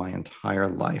had in my entire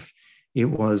life. It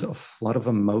was a flood of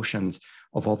emotions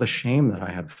of all the shame that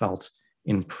I had felt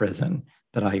in prison,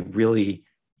 that I really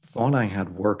thought I had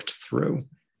worked through.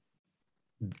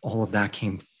 All of that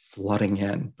came flooding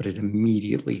in, but it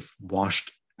immediately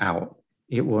washed out.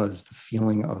 It was the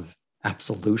feeling of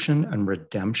absolution and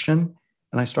redemption.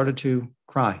 And I started to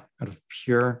cry out of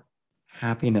pure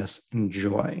happiness and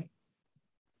joy.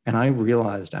 And I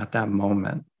realized at that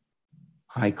moment,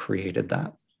 I created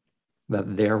that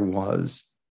there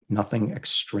was nothing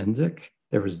extrinsic.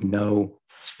 There was no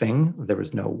thing. There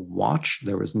was no watch.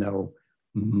 There was no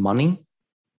money.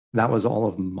 That was all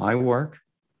of my work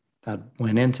that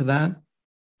went into that,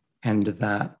 and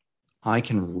that I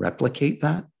can replicate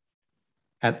that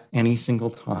at any single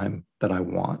time that I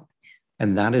want.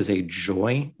 And that is a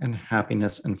joy and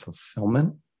happiness and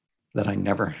fulfillment that I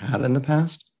never had in the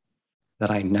past, that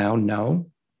I now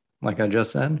know, like I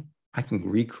just said, I can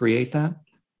recreate that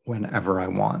whenever I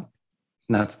want.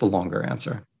 And that's the longer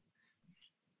answer.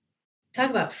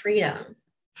 Talk about freedom.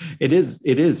 It is.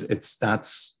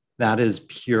 That is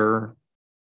pure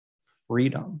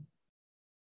freedom.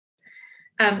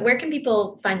 Where can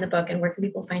people find the book and where can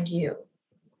people find you?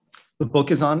 The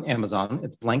book is on Amazon.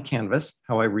 It's Blank Canvas: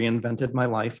 How I Reinvented My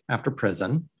Life After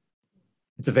Prison.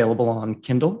 It's available on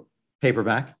Kindle,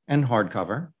 paperback, and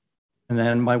hardcover. And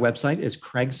then my website is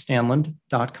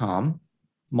craigstanland.com.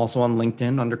 I'm also on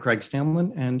LinkedIn under Craig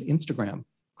Stanland and Instagram,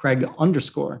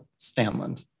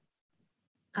 Craig_Stanland.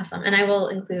 Awesome. And I will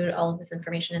include all of this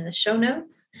information in the show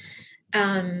notes.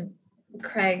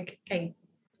 Craig, I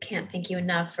can't thank you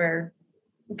enough for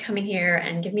coming here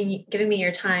and giving me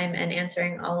your time and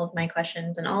answering all of my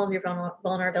questions and all of your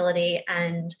vulnerability.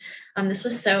 And this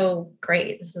was so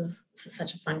great. This is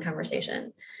such a fun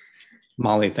conversation.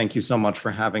 Molly, thank you so much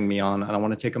for having me on. And I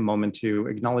want to take a moment to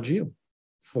acknowledge you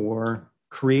for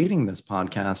creating this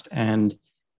podcast and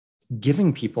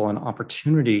giving people an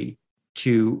opportunity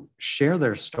to share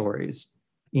their stories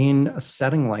in a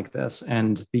setting like this,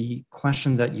 and the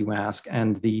questions that you ask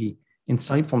and the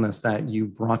insightfulness that you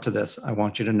brought to this. I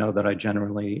want you to know that I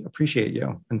genuinely appreciate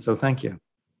you. And so thank you.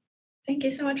 Thank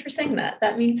you so much for saying that.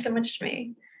 That means so much to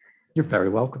me. You're very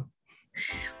welcome.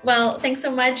 Well, thanks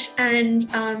so much. And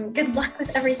good luck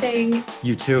with everything.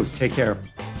 You too. Take care.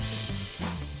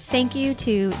 Thank you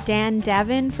to Dan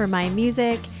Davin for my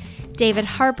music, David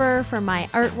Harper for my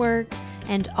artwork,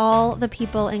 and all the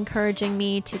people encouraging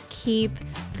me to keep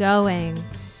going.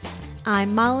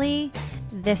 I'm Molly.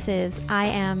 This is I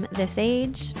Am This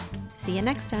Age. See you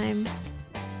next time.